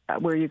areas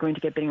where you're going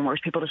to get bidding wars.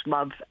 People just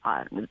love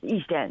the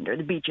East End or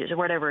the beaches or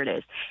whatever it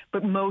is.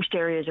 But most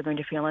areas are going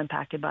to feel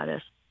impacted by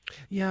this.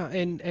 Yeah,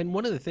 and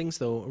one of the things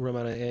though,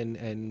 Ramona,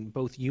 and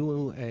both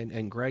you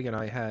and Greg and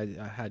I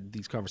had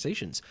these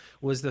conversations,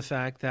 was the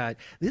fact that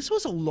this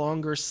was a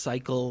longer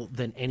cycle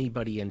than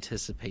anybody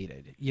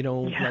anticipated.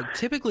 Like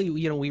typically,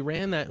 we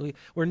ran that.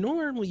 We're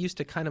normally used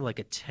to kind of like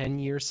a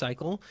 10-year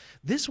cycle.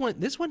 This one,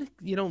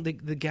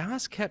 the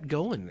gas kept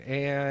going,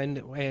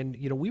 and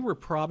we were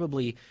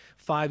probably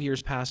 5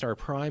 years past our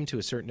prime to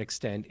a certain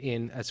extent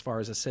in as far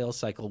as a sales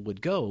cycle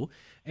would go.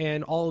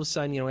 And all of a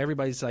sudden,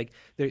 everybody's like,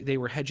 they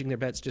were hedging their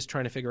bets, just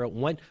trying to figure out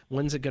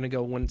when's it going to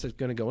go, when's it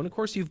going to go. And of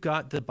course, you've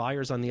got the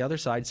buyers on the other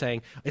side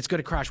saying, it's going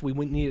to crash. We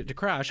wouldn't need it to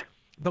crash.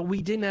 But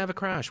we didn't have a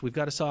crash. We've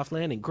got a soft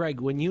landing.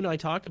 Greg, when you and I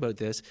talked about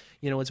this,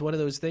 it's one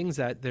of those things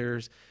that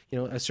there's,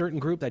 a certain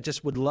group that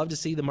just would love to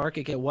see the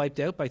market get wiped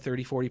out by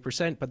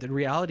 30-40%. But the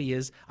reality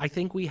is, I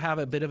think we have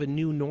a bit of a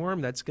new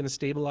norm that's going to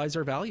stabilize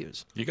our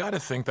values. You got to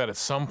think that at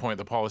some point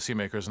the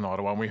policymakers in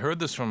Ottawa, and we heard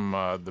this from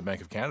the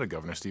Bank of Canada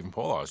Governor Stephen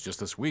Poloz just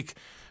this week,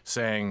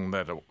 saying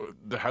that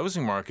the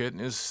housing market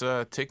is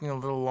taking a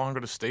little longer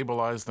to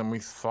stabilize than we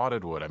thought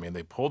it would. I mean,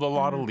 they pulled a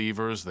lot of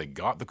levers. They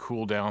got the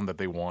cool down that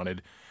they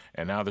wanted.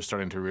 And now they're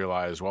starting to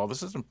realize, well,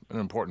 this is an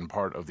important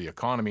part of the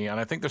economy. And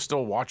I think they're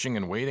still watching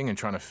and waiting and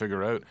trying to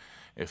figure out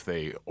if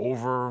they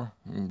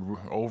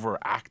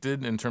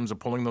overacted in terms of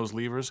pulling those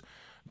levers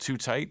too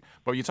tight.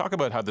 But you talk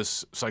about how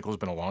this cycle has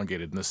been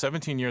elongated. In the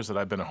 17 years that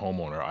I've been a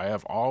homeowner, I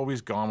have always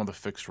gone with a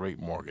fixed rate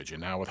mortgage.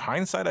 And now with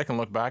hindsight, I can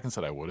look back and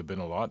say I would have been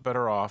a lot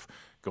better off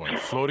going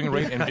floating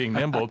rate and being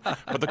nimble.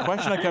 But the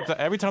question I kept,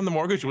 every time the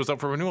mortgage was up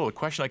for renewal, the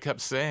question I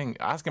kept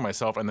asking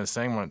myself and then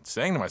saying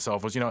to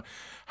myself was,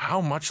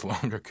 how much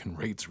longer can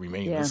rates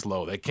remain this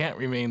low? They can't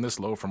remain this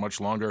low for much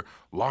longer.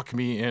 Lock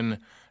me in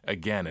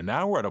again. And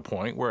now we're at a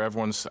point where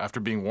everyone's, after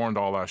being warned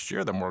all last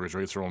year that mortgage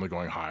rates are only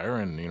going higher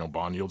and,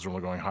 bond yields are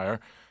only going higher,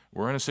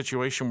 we're in a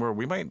situation where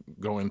we might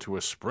go into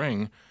a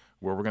spring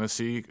where we're going to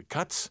see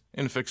cuts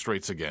in fixed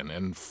rates again.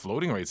 And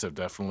floating rates have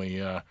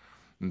definitely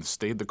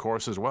stayed the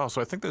course as well. So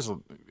I think there's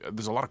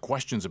a lot of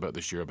questions about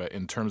this year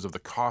in terms of the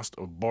cost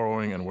of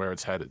borrowing and where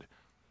it's headed.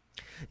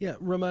 Yeah,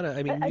 Ramona,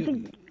 I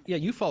mean,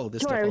 you follow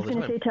this stuff all the time. I was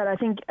going to say,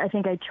 Todd, I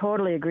think I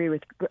totally agree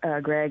with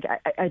Greg.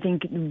 I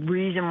think the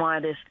reason why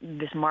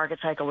this market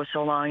cycle was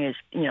so long is,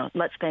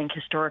 let's think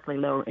historically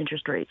low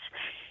interest rates.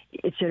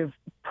 It sort of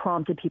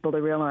prompted people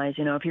to realize,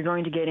 if you're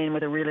going to get in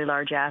with a really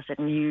large asset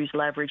and use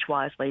leverage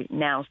wisely,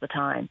 now's the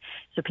time.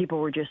 So people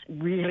were just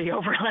really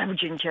over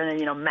leveraging, trying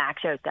to,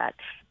 max out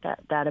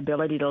that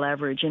ability to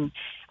leverage. And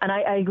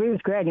I agree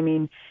with Greg. I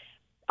mean,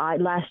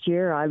 last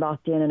year I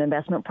locked in an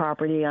investment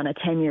property on a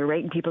 10-year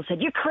rate, and people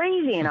said, you're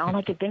crazy. And all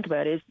I could think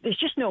about is there's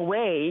just no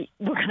way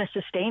we're going to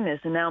sustain this.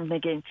 And now I'm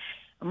thinking,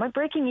 am I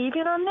breaking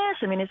even on this?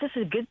 I mean, is this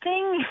a good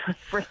thing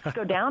for it to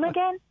go down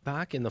again?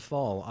 Back in the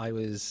fall, I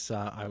was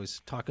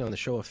talking on the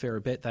show a fair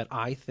bit that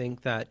I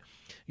think that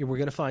we're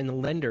going to find the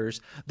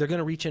lenders, they're going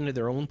to reach into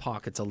their own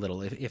pockets a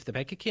little. If the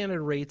Bank of Canada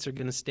rates are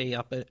going to stay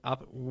up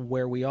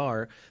where we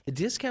are, the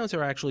discounts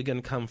are actually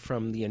going to come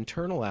from the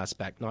internal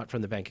aspect, not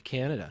from the Bank of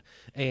Canada.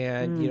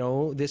 And,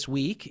 this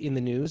week in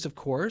the news, of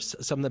course,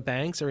 some of the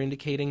banks are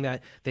indicating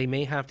that they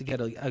may have to get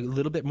a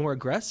little bit more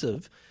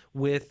aggressive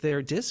with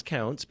their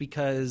discounts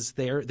because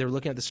they're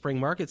looking at the spring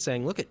market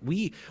saying, look,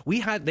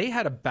 they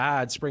had a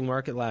bad spring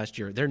market last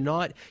year. They're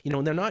not,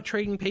 they're not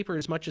trading paper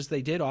as much as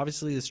they did.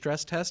 Obviously, the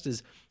stress test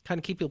is kind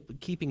of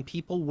keeping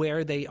people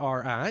where they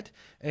are at.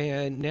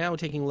 And now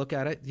taking a look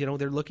at it,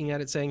 they're looking at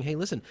it saying, hey,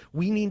 listen,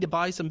 we need to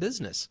buy some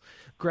business.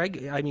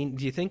 Greg, I mean,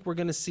 do you think we're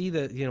going to see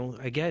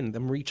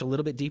them reach a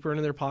little bit deeper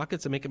into their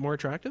pockets and make it more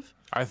attractive?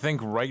 I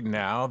think right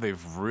now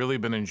they've really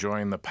been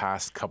enjoying the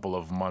past couple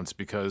of months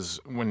because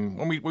when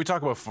we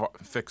talk about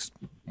fixed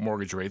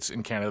mortgage rates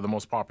in Canada, the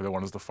most popular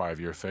one is the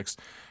 5-year fixed,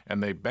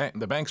 and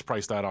the banks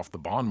priced that off the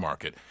bond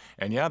market.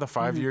 And yeah, the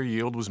 5-year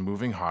yield was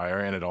moving higher,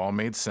 and it all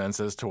made sense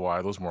as to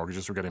why those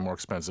mortgages were getting more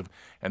expensive.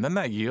 And then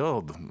that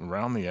yield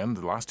around the end,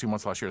 the last 2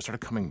 months last year,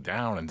 started coming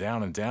down and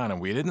down and down, and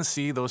we didn't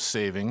see those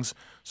savings,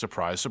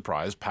 surprise,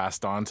 surprise,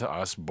 passed on to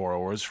us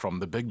borrowers from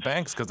the big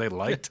banks because they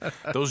liked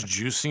those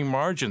juicy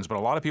margins. But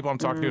a lot of people I'm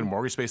talking to in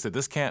mortgage space that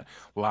this can't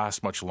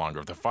last much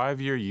longer. If the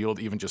 5-year yield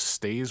even just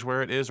stays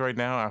where it is right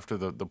now after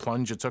the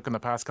plunge it took in the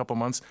past couple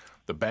months,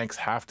 the banks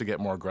have to get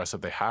more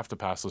aggressive. They have to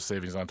pass those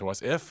savings on to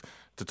us if,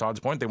 to Todd's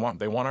point, they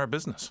want our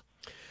business.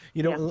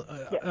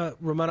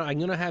 Romana, I'm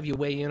going to have you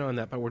weigh in on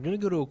that, but we're going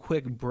to go to a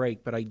quick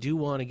break. But I do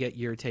want to get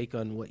your take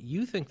on what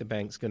you think the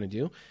bank's going to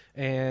do.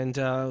 And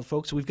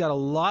folks, we've got a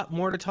lot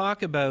more to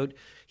talk about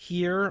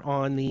here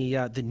on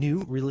the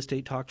new Real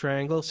Estate Talk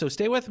Triangle. So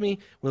stay with me.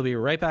 We'll be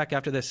right back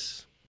after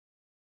this.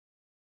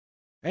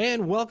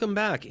 And welcome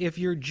back. If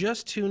you're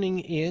just tuning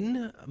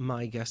in,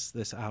 my guests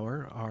this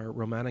hour are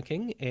Romana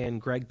King and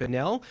Greg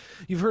Bunnell.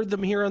 You've heard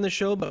them here on the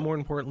show, but more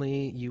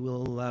importantly, you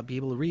will be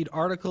able to read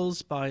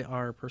articles by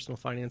our personal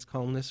finance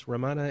columnist,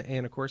 Romana,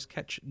 and of course,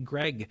 catch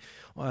Greg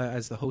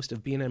as the host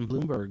of BNN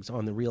Bloomberg's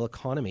On the Real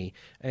Economy.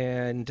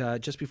 And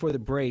just before the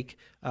break,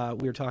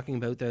 we were talking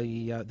about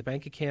the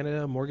Bank of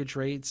Canada, mortgage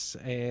rates,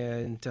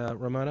 and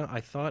Romana,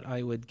 I thought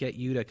I would get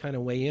you to kind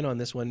of weigh in on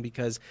this one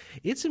because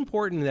it's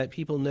important that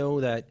people know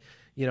that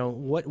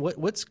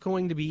what's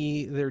going to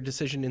be their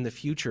decision in the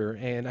future.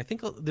 And I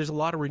think there's a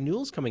lot of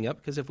renewals coming up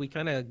because if we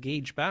kind of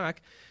gauge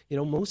back, a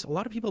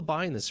lot of people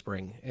buy in the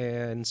spring,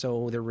 and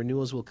so their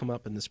renewals will come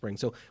up in the spring.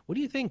 So what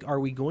do you think? Are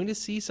we going to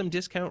see some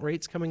discount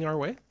rates coming our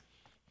way?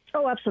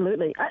 Oh,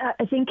 absolutely.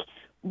 I think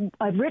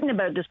I've written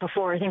about this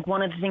before. I think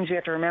one of the things we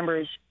have to remember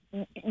is,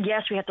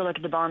 yes, we have to look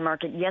at the bond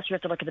market. Yes, we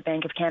have to look at the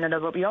Bank of Canada,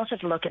 but we also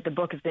have to look at the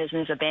book of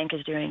business a bank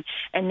is doing,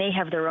 and they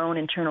have their own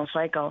internal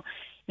cycle.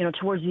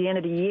 Towards the end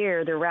of the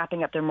year, they're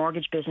wrapping up their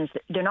mortgage business.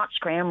 They're not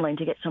scrambling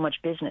to get so much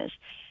business.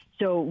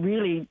 So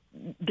really,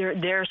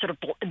 they're sort of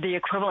the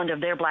equivalent of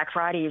their Black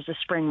Friday is the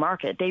spring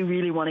market. They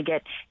really want to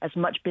get as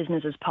much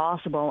business as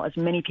possible, as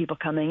many people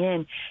coming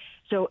in.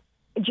 So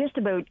just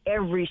about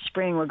every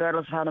spring,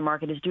 regardless of how the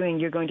market is doing,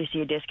 you're going to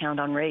see a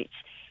discount on rates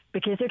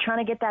because they're trying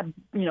to get that,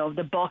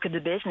 the bulk of the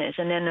business,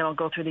 and then they'll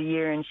go through the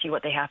year and see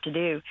what they have to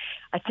do.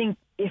 I think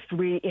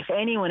if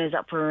anyone is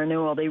up for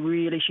renewal, they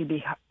really should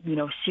be,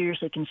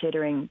 seriously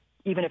considering,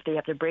 even if they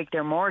have to break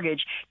their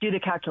mortgage, do the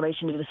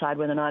calculation to decide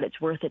whether or not it's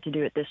worth it to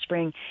do it this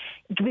spring.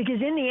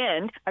 Because in the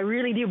end, I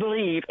really do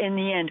believe in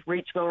the end,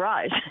 rates will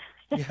rise.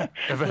 Yeah,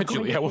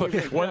 eventually. Yeah, well,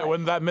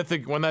 when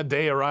that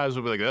day arrives,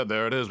 we'll be like, yeah,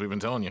 there it is. We've been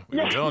telling you.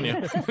 Yeah,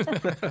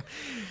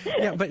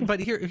 but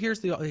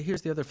here's the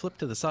other flip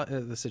to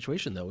the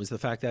situation though, is the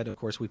fact that of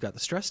course we've got the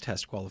stress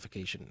test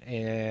qualification,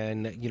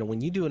 and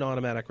when you do an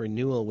automatic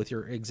renewal with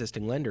your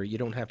existing lender, you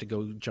don't have to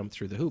go jump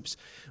through the hoops.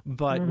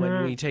 But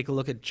when we take a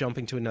look at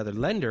jumping to another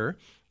lender,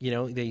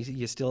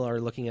 you still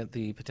are looking at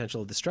the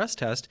potential of the stress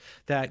test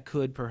that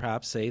could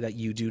perhaps say that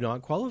you do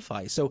not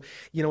qualify. So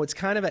it's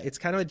kind of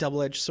a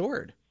double-edged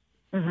sword.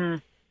 Mm-hmm.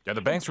 Yeah, the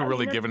banks were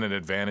really given an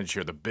advantage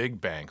here, the big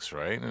banks,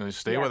 right? And they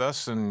stay with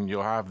us and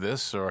you'll have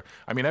this.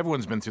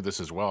 Everyone's been through this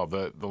as well.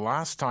 The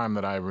last time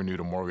that I renewed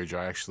a mortgage,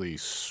 I actually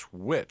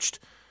switched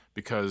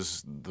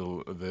because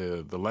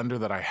the lender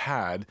that I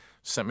had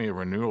sent me a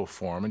renewal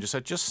form and just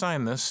said, just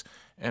sign this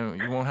and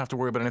you won't have to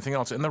worry about anything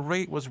else. And the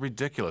rate was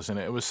ridiculous. And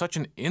it was such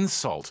an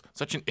insult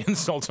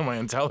to my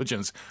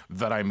intelligence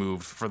that I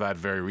moved for that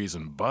very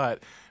reason.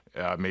 But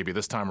maybe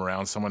this time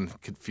around, someone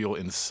could feel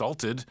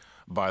insulted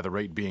by the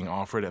rate being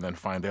offered and then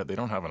find out they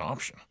don't have an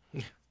option.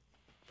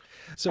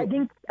 So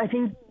I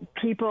think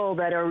people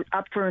that are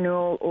up for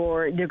renewal,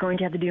 or they're going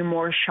to have to do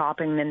more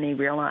shopping than they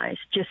realize.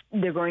 Just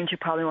they're going to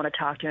probably want to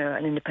talk to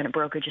an independent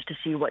broker just to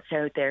see what's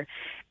out there.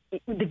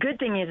 The good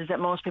thing is that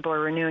most people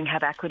are renewing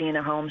have equity in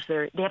their homes.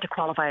 They have to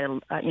qualify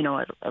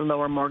a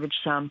lower mortgage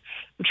sum,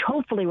 which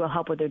hopefully will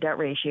help with their debt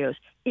ratios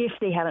if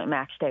they haven't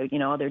maxed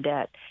out their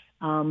debt.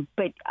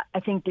 But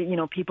I think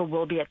that people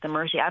will be at the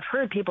mercy. I've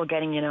heard people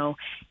getting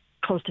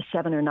close to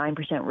 7 or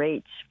 9%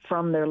 rates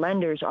from their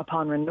lenders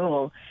upon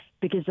renewal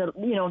because they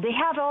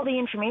have all the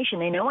information.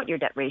 They know what your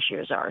debt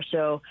ratios are.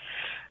 So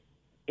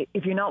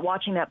if you're not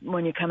watching that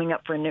when you're coming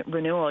up for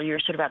renewal,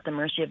 you're sort of at the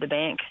mercy of the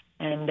bank.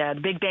 And the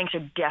big banks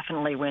are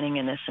definitely winning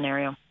in this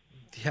scenario.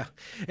 Yeah,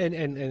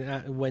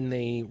 and when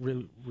they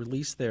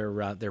release their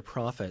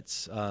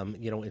profits,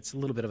 it's a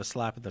little bit of a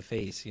slap in the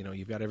face.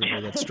 You've got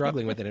everybody that's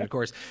struggling with it, and of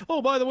course,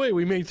 oh, by the way,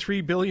 we made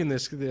 $3 billion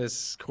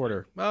this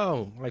quarter.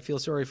 Oh, I feel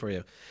sorry for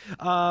you.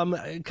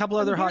 A couple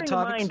other hot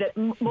topics. Bear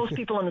in mind that most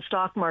people in the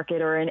stock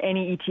market or in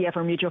any ETF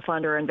or mutual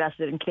fund are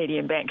invested in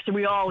Canadian banks, so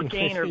we all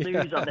gain or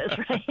lose on this,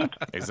 right?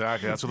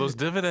 Exactly. That's where those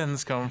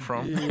dividends come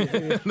from.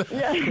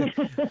 Yeah.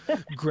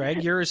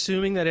 Greg, you're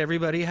assuming that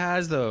everybody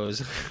has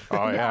those.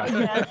 Oh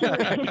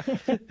yeah.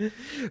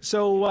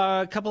 So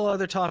a couple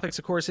other topics,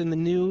 of course, in the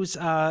news.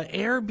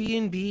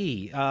 Airbnb.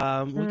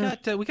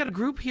 We got a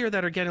group here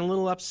that are getting a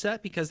little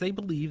upset because they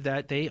believe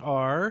that they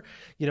are,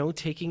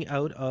 taking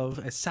out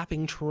of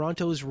sapping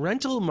Toronto's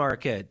rental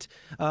market.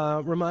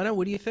 Romana,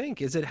 what do you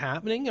think? Is it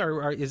happening,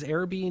 or is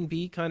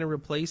Airbnb kind of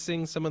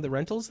replacing some of the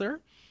rentals there?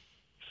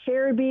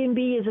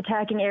 Airbnb is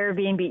attacking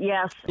Airbnb,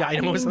 yes. Yeah, I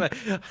know.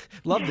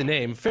 Love the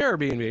name,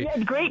 Airbnb. Yeah,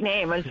 great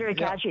name. It's very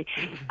catchy.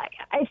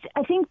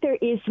 I think there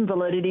is some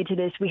validity to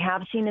this. We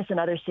have seen this in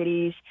other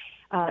cities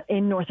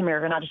in North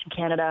America, not just in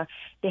Canada.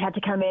 They had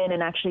to come in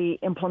and actually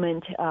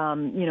implement,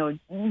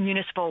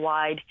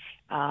 municipal-wide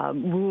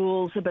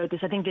rules about this.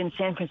 I think in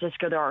San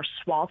Francisco there are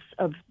swaths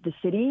of the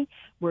city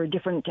where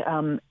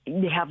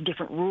they have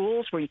different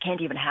rules where you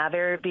can't even have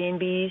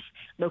Airbnbs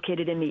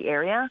located in the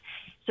area.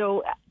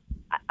 So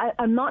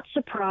I'm not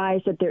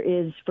surprised that there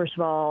is, first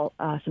of all,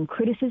 some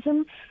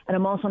criticism, and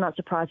I'm also not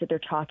surprised that they're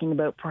talking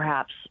about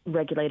perhaps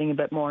regulating a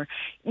bit more.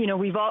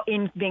 We've all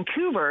in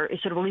Vancouver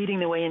is sort of leading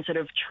the way in sort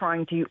of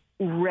trying to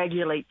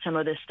regulate some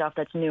of this stuff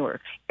that's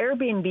newer.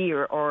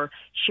 Airbnb or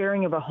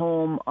sharing of a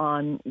home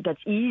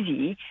that's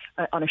easy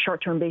on a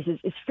short-term basis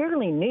is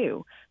fairly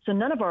new. So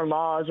none of our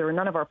laws or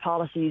none of our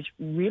policies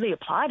really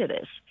apply to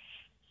this.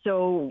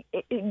 So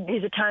is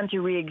it time to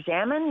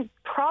re-examine?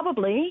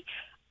 Probably.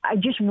 I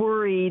just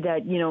worry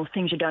that,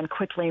 things are done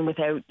quickly and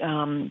without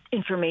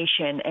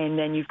information, and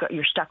then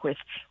you're stuck with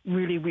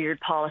really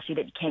weird policy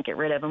that you can't get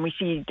rid of. And we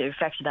see the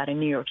effects of that in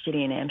New York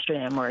City and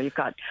Amsterdam, where you've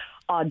got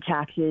odd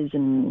taxes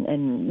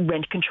and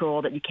rent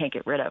control that you can't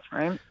get rid of,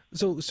 right?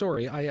 So,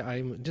 sorry,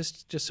 I'm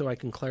just so I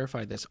can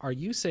clarify this. Are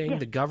you saying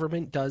the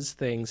government does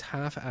things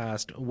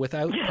half-assed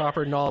without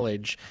proper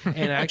knowledge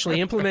and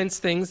actually implements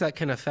things that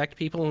can affect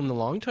people in the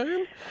long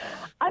term?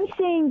 I'm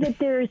saying that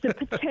there is a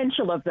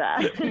potential of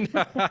that,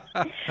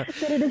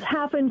 that it has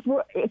happened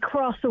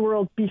across the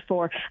world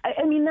before.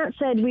 I mean, that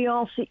said, we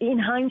all see, in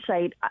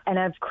hindsight, and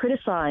I've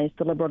criticized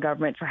the Liberal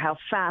government for how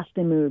fast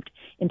they moved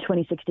in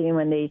 2016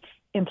 when they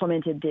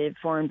implemented the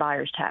foreign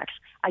buyers tax.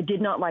 I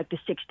did not like the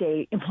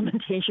 6-day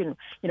implementation.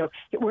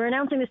 We're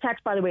announcing this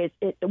tax, by the way,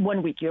 it's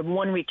 1 week. You have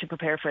 1 week to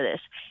prepare for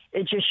this.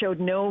 It just showed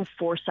no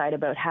foresight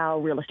about how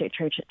real estate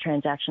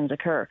transactions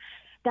occur.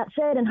 That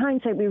said, in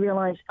hindsight, we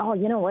realized,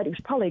 you know what? It was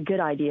probably a good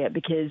idea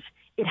because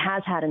it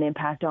has had an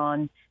impact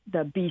on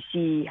the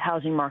BC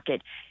housing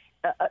market.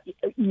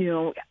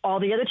 All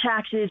the other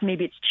taxes,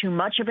 maybe it's too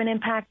much of an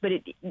impact, but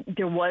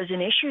there was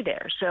an issue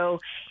there. So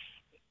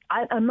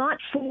I'm not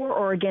for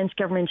or against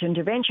government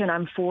intervention.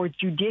 I'm for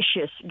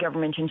judicious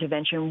government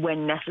intervention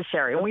when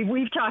necessary. And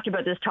we've talked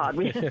about this, Todd.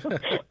 Well,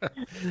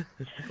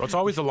 it's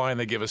always the line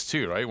they give us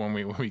too, right? When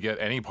we get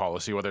any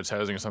policy, whether it's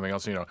housing or something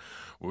else,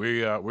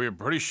 we're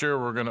pretty sure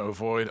we're going to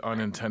avoid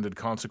unintended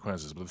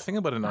consequences. But the thing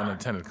about an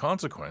unintended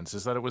consequence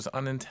is that it was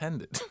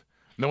unintended.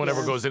 No one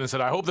ever goes in and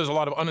said, I hope there's a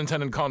lot of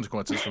unintended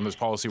consequences from this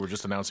policy we're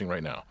just announcing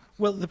right now.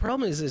 Well, the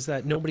problem is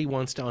that nobody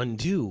wants to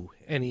undo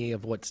any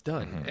of what's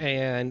done.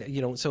 And,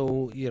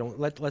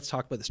 let's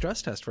talk about the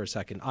stress test for a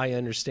second. I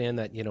understand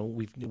that,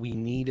 we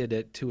needed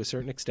it to a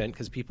certain extent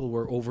because people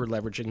were over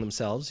leveraging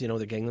themselves, they're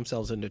getting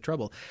themselves into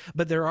trouble.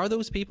 But there are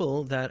those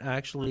people that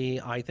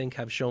actually, I think,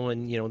 have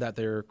shown, that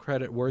their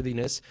credit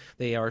worthiness,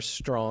 they are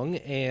strong,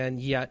 and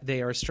yet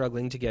they are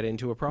struggling to get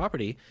into a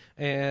property.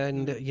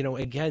 And,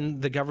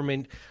 again,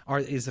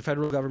 is the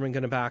federal government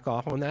going to back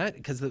off on that?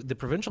 Because the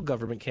provincial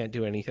government can't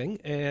do anything.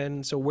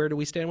 And so where do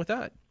we stand with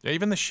that? Yeah,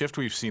 even the shift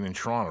we've seen in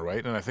Toronto,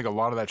 right? And I think a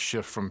lot of that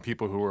shift from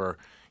people who are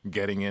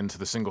getting into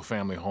the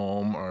single-family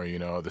home or,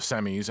 the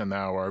semis and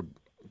now are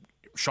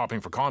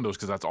shopping for condos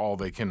because that's all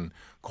they can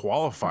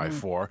qualify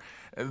for.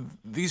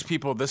 These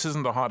people, this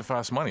isn't the hot,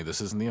 fast money.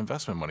 This isn't the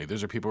investment money.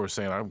 These are people who are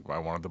saying, I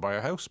wanted to buy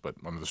a house, but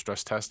under the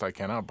stress test, I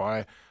cannot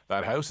buy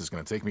that house. It's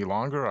going to take me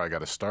longer. I got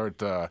to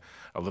start a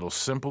little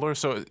simpler.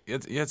 So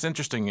it's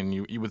interesting, and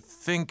you would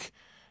think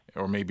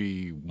or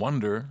maybe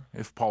wonder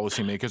if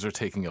policymakers are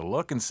taking a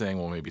look and saying,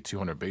 well, maybe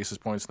 200 basis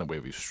points in the way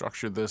we've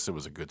structured this, it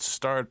was a good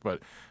start.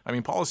 But, I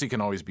mean, policy can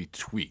always be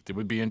tweaked. It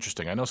would be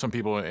interesting. I know some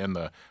people in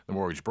the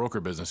mortgage broker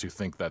business who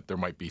think that there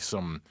might be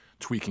some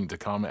tweaking to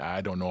come.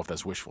 I don't know if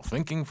that's wishful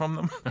thinking from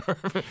them.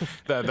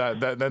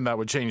 Then that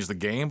would change the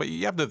game. But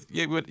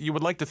you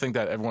would like to think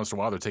that every once in a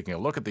while they're taking a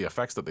look at the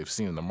effects that they've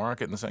seen in the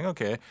market and saying,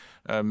 okay,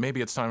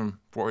 maybe it's time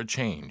for a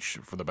change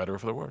for the better or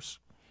for the worse.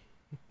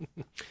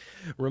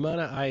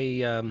 Ramona,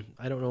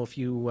 I don't know if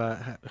you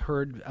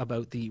heard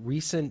about the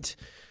recent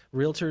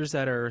realtors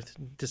that are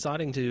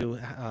deciding to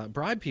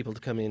bribe people to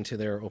come into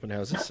their open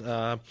houses.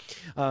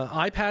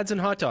 iPads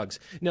and hot dogs.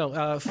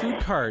 No,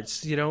 food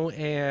carts,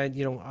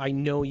 and, I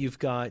know you've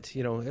got,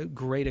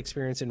 great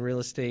experience in real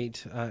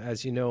estate.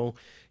 As you know,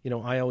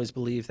 I always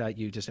believe that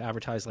you just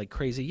advertise like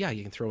crazy. Yeah,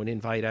 you can throw an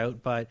invite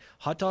out, but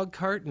hot dog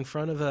cart in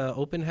front of an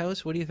open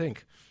house, what do you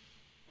think?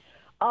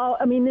 Oh,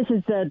 I mean, this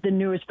is the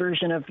newest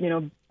version of,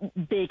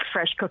 bake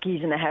fresh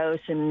cookies in the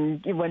house.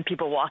 And when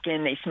people walk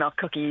in, they smell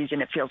cookies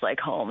and it feels like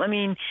home. I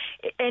mean,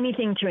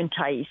 anything to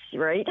entice,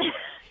 right?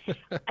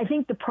 I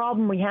think the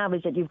problem we have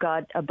is that you've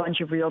got a bunch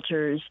of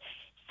realtors,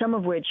 some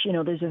of which,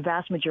 there's a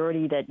vast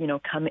majority that,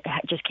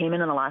 just came in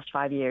the last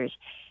 5 years,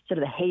 sort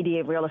of the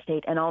heyday of real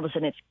estate. And all of a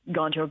sudden it's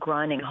gone to a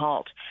grinding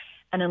halt.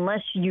 And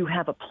unless you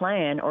have a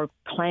plan or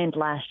planned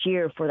last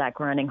year for that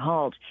grinding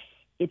halt,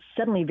 it's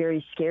suddenly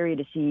very scary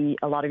to see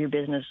a lot of your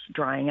business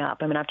drying up.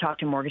 I mean, I've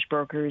talked to mortgage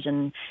brokers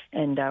and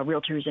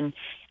realtors, and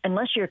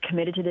unless you're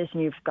committed to this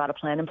and you've got a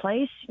plan in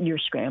place, you're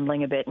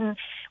scrambling a bit. And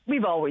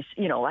we've always,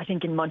 I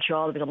think in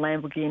Montreal, there's a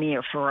Lamborghini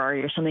or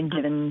Ferrari or something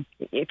given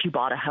if you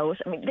bought a house.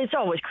 I mean, it's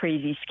always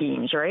crazy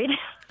schemes, right?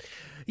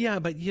 Yeah,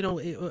 but,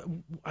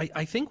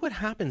 I think what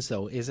happens,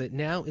 though, is it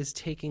now is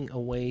taking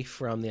away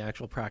from the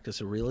actual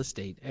practice of real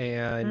estate.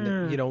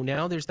 And,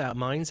 now there's that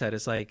mindset.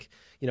 It's like,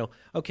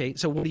 okay,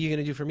 so what are you going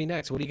to do for me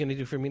next? What are you going to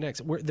do for me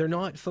next? They're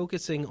not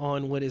focusing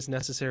on what is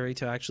necessary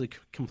to actually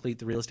complete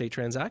the real estate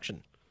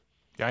transaction.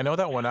 Yeah, I know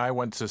that when I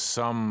went to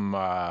some,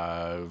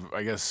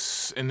 I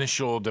guess,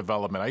 initial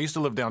development, I used to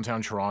live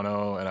downtown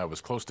Toronto, and I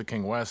was close to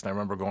King West, and I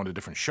remember going to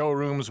different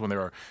showrooms when they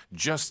were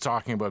just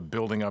talking about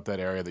building up that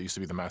area that used to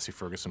be the Massey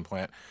Ferguson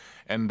plant,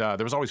 and there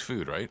was always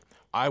food, right?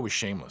 I was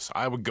shameless.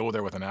 I would go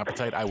there with an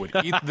appetite. I would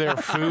eat their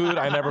food.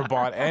 I never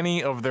bought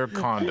any of their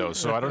condos,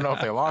 so I don't know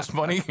if they lost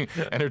money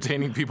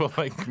entertaining people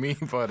like me,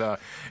 but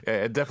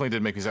it definitely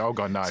did make me say, oh,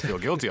 God, now I feel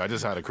guilty. I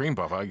just had a cream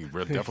puff. I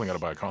definitely got to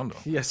buy a condo.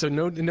 Yeah, so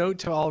note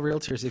to all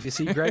realtors, if you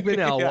see Greg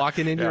Binnell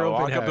walking in your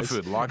open house.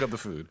 Lock up the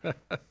food.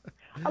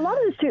 A lot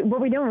of this too,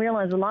 what we don't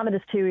realize, a lot of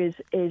this too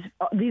is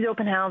these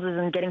open houses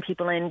and getting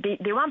people in.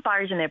 They want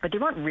buyers in there, but they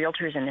want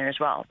realtors in there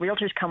as well.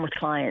 Realtors come with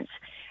clients,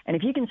 and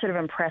if you can sort of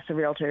impress a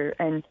realtor,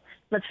 and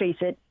let's face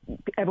it,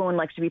 everyone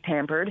likes to be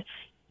pampered,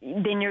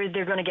 then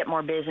they're going to get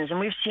more business. And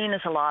we've seen this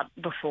a lot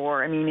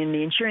before. I mean, in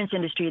the insurance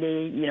industry,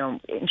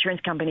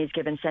 insurance companies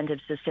give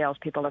incentives to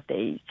salespeople if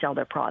they sell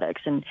their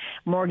products. And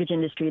mortgage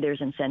industry, there's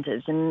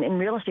incentives. And in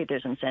real estate,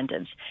 there's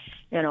incentives.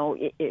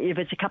 If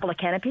it's a couple of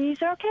canopies,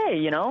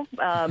 okay.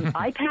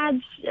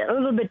 iPads, a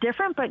little bit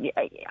different, but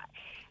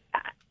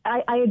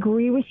I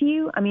agree with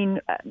you. I mean,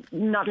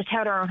 not to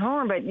tout our own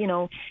horn, but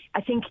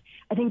I think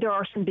there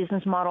are some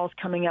business models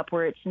coming up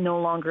where it's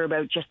no longer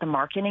about just the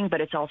marketing,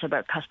 but it's also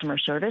about customer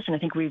service. And I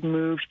think we've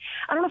moved.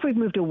 I don't know if we've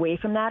moved away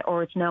from that,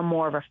 or it's now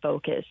more of a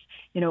focus.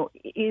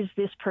 Is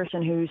this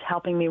person who's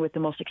helping me with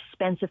the most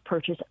expensive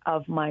purchase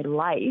of my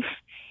life?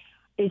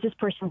 Is this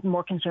person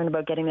more concerned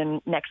about getting the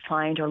next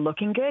client or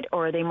looking good,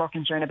 or are they more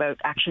concerned about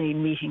actually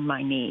meeting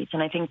my needs?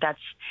 And I think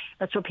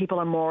that's what people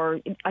are more.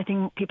 I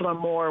think people are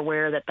more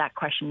aware that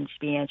question needs to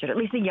be answered. At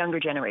least the younger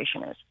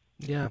generation is.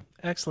 Yeah,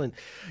 excellent.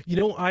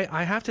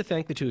 I have to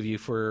thank the two of you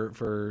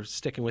for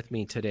sticking with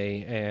me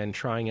today and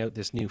trying out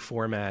this new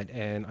format.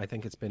 And I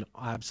think it's been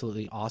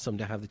absolutely awesome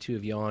to have the two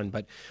of you on.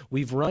 But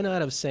we've run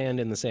out of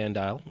sand in the sand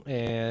dial.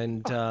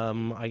 And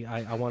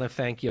I want to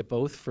thank you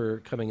both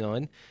for coming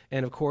on.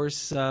 And, of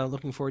course,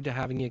 looking forward to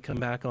having you come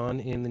back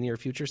on in the near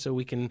future so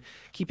we can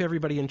keep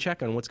everybody in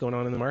check on what's going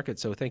on in the market.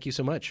 So thank you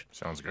so much.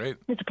 Sounds great.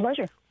 It's a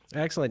pleasure.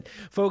 Excellent.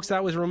 Folks,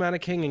 that was Romana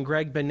King and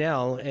Greg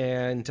Binnell.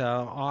 And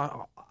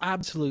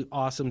absolute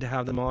awesome to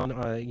have them on,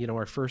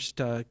 our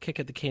first kick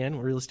at the can,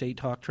 Real Estate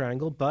Talk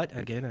Triangle. But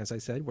again, as I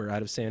said, we're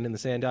out of sand in the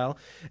sand dial.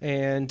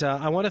 And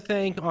I want to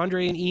thank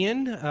Andre and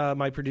Ian,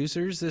 my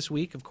producers this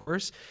week, of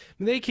course.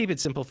 They keep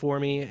it simple for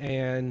me.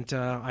 And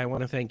I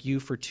want to thank you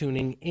for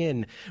tuning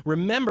in.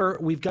 Remember,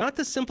 we've got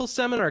the Simple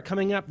Seminar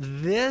coming up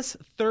this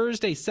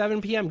Thursday,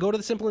 7 p.m. Go to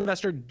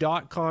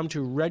thesimpleinvestor.com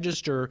to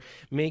register.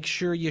 Make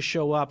sure you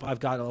show up. I've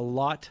got a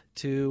lot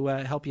to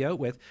help you out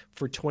with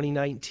for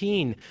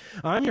 2019.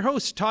 I'm your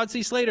host, Todd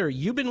C. Slater.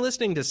 You've been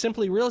listening to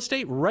Simply Real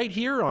Estate right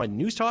here on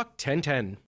News Talk 1010.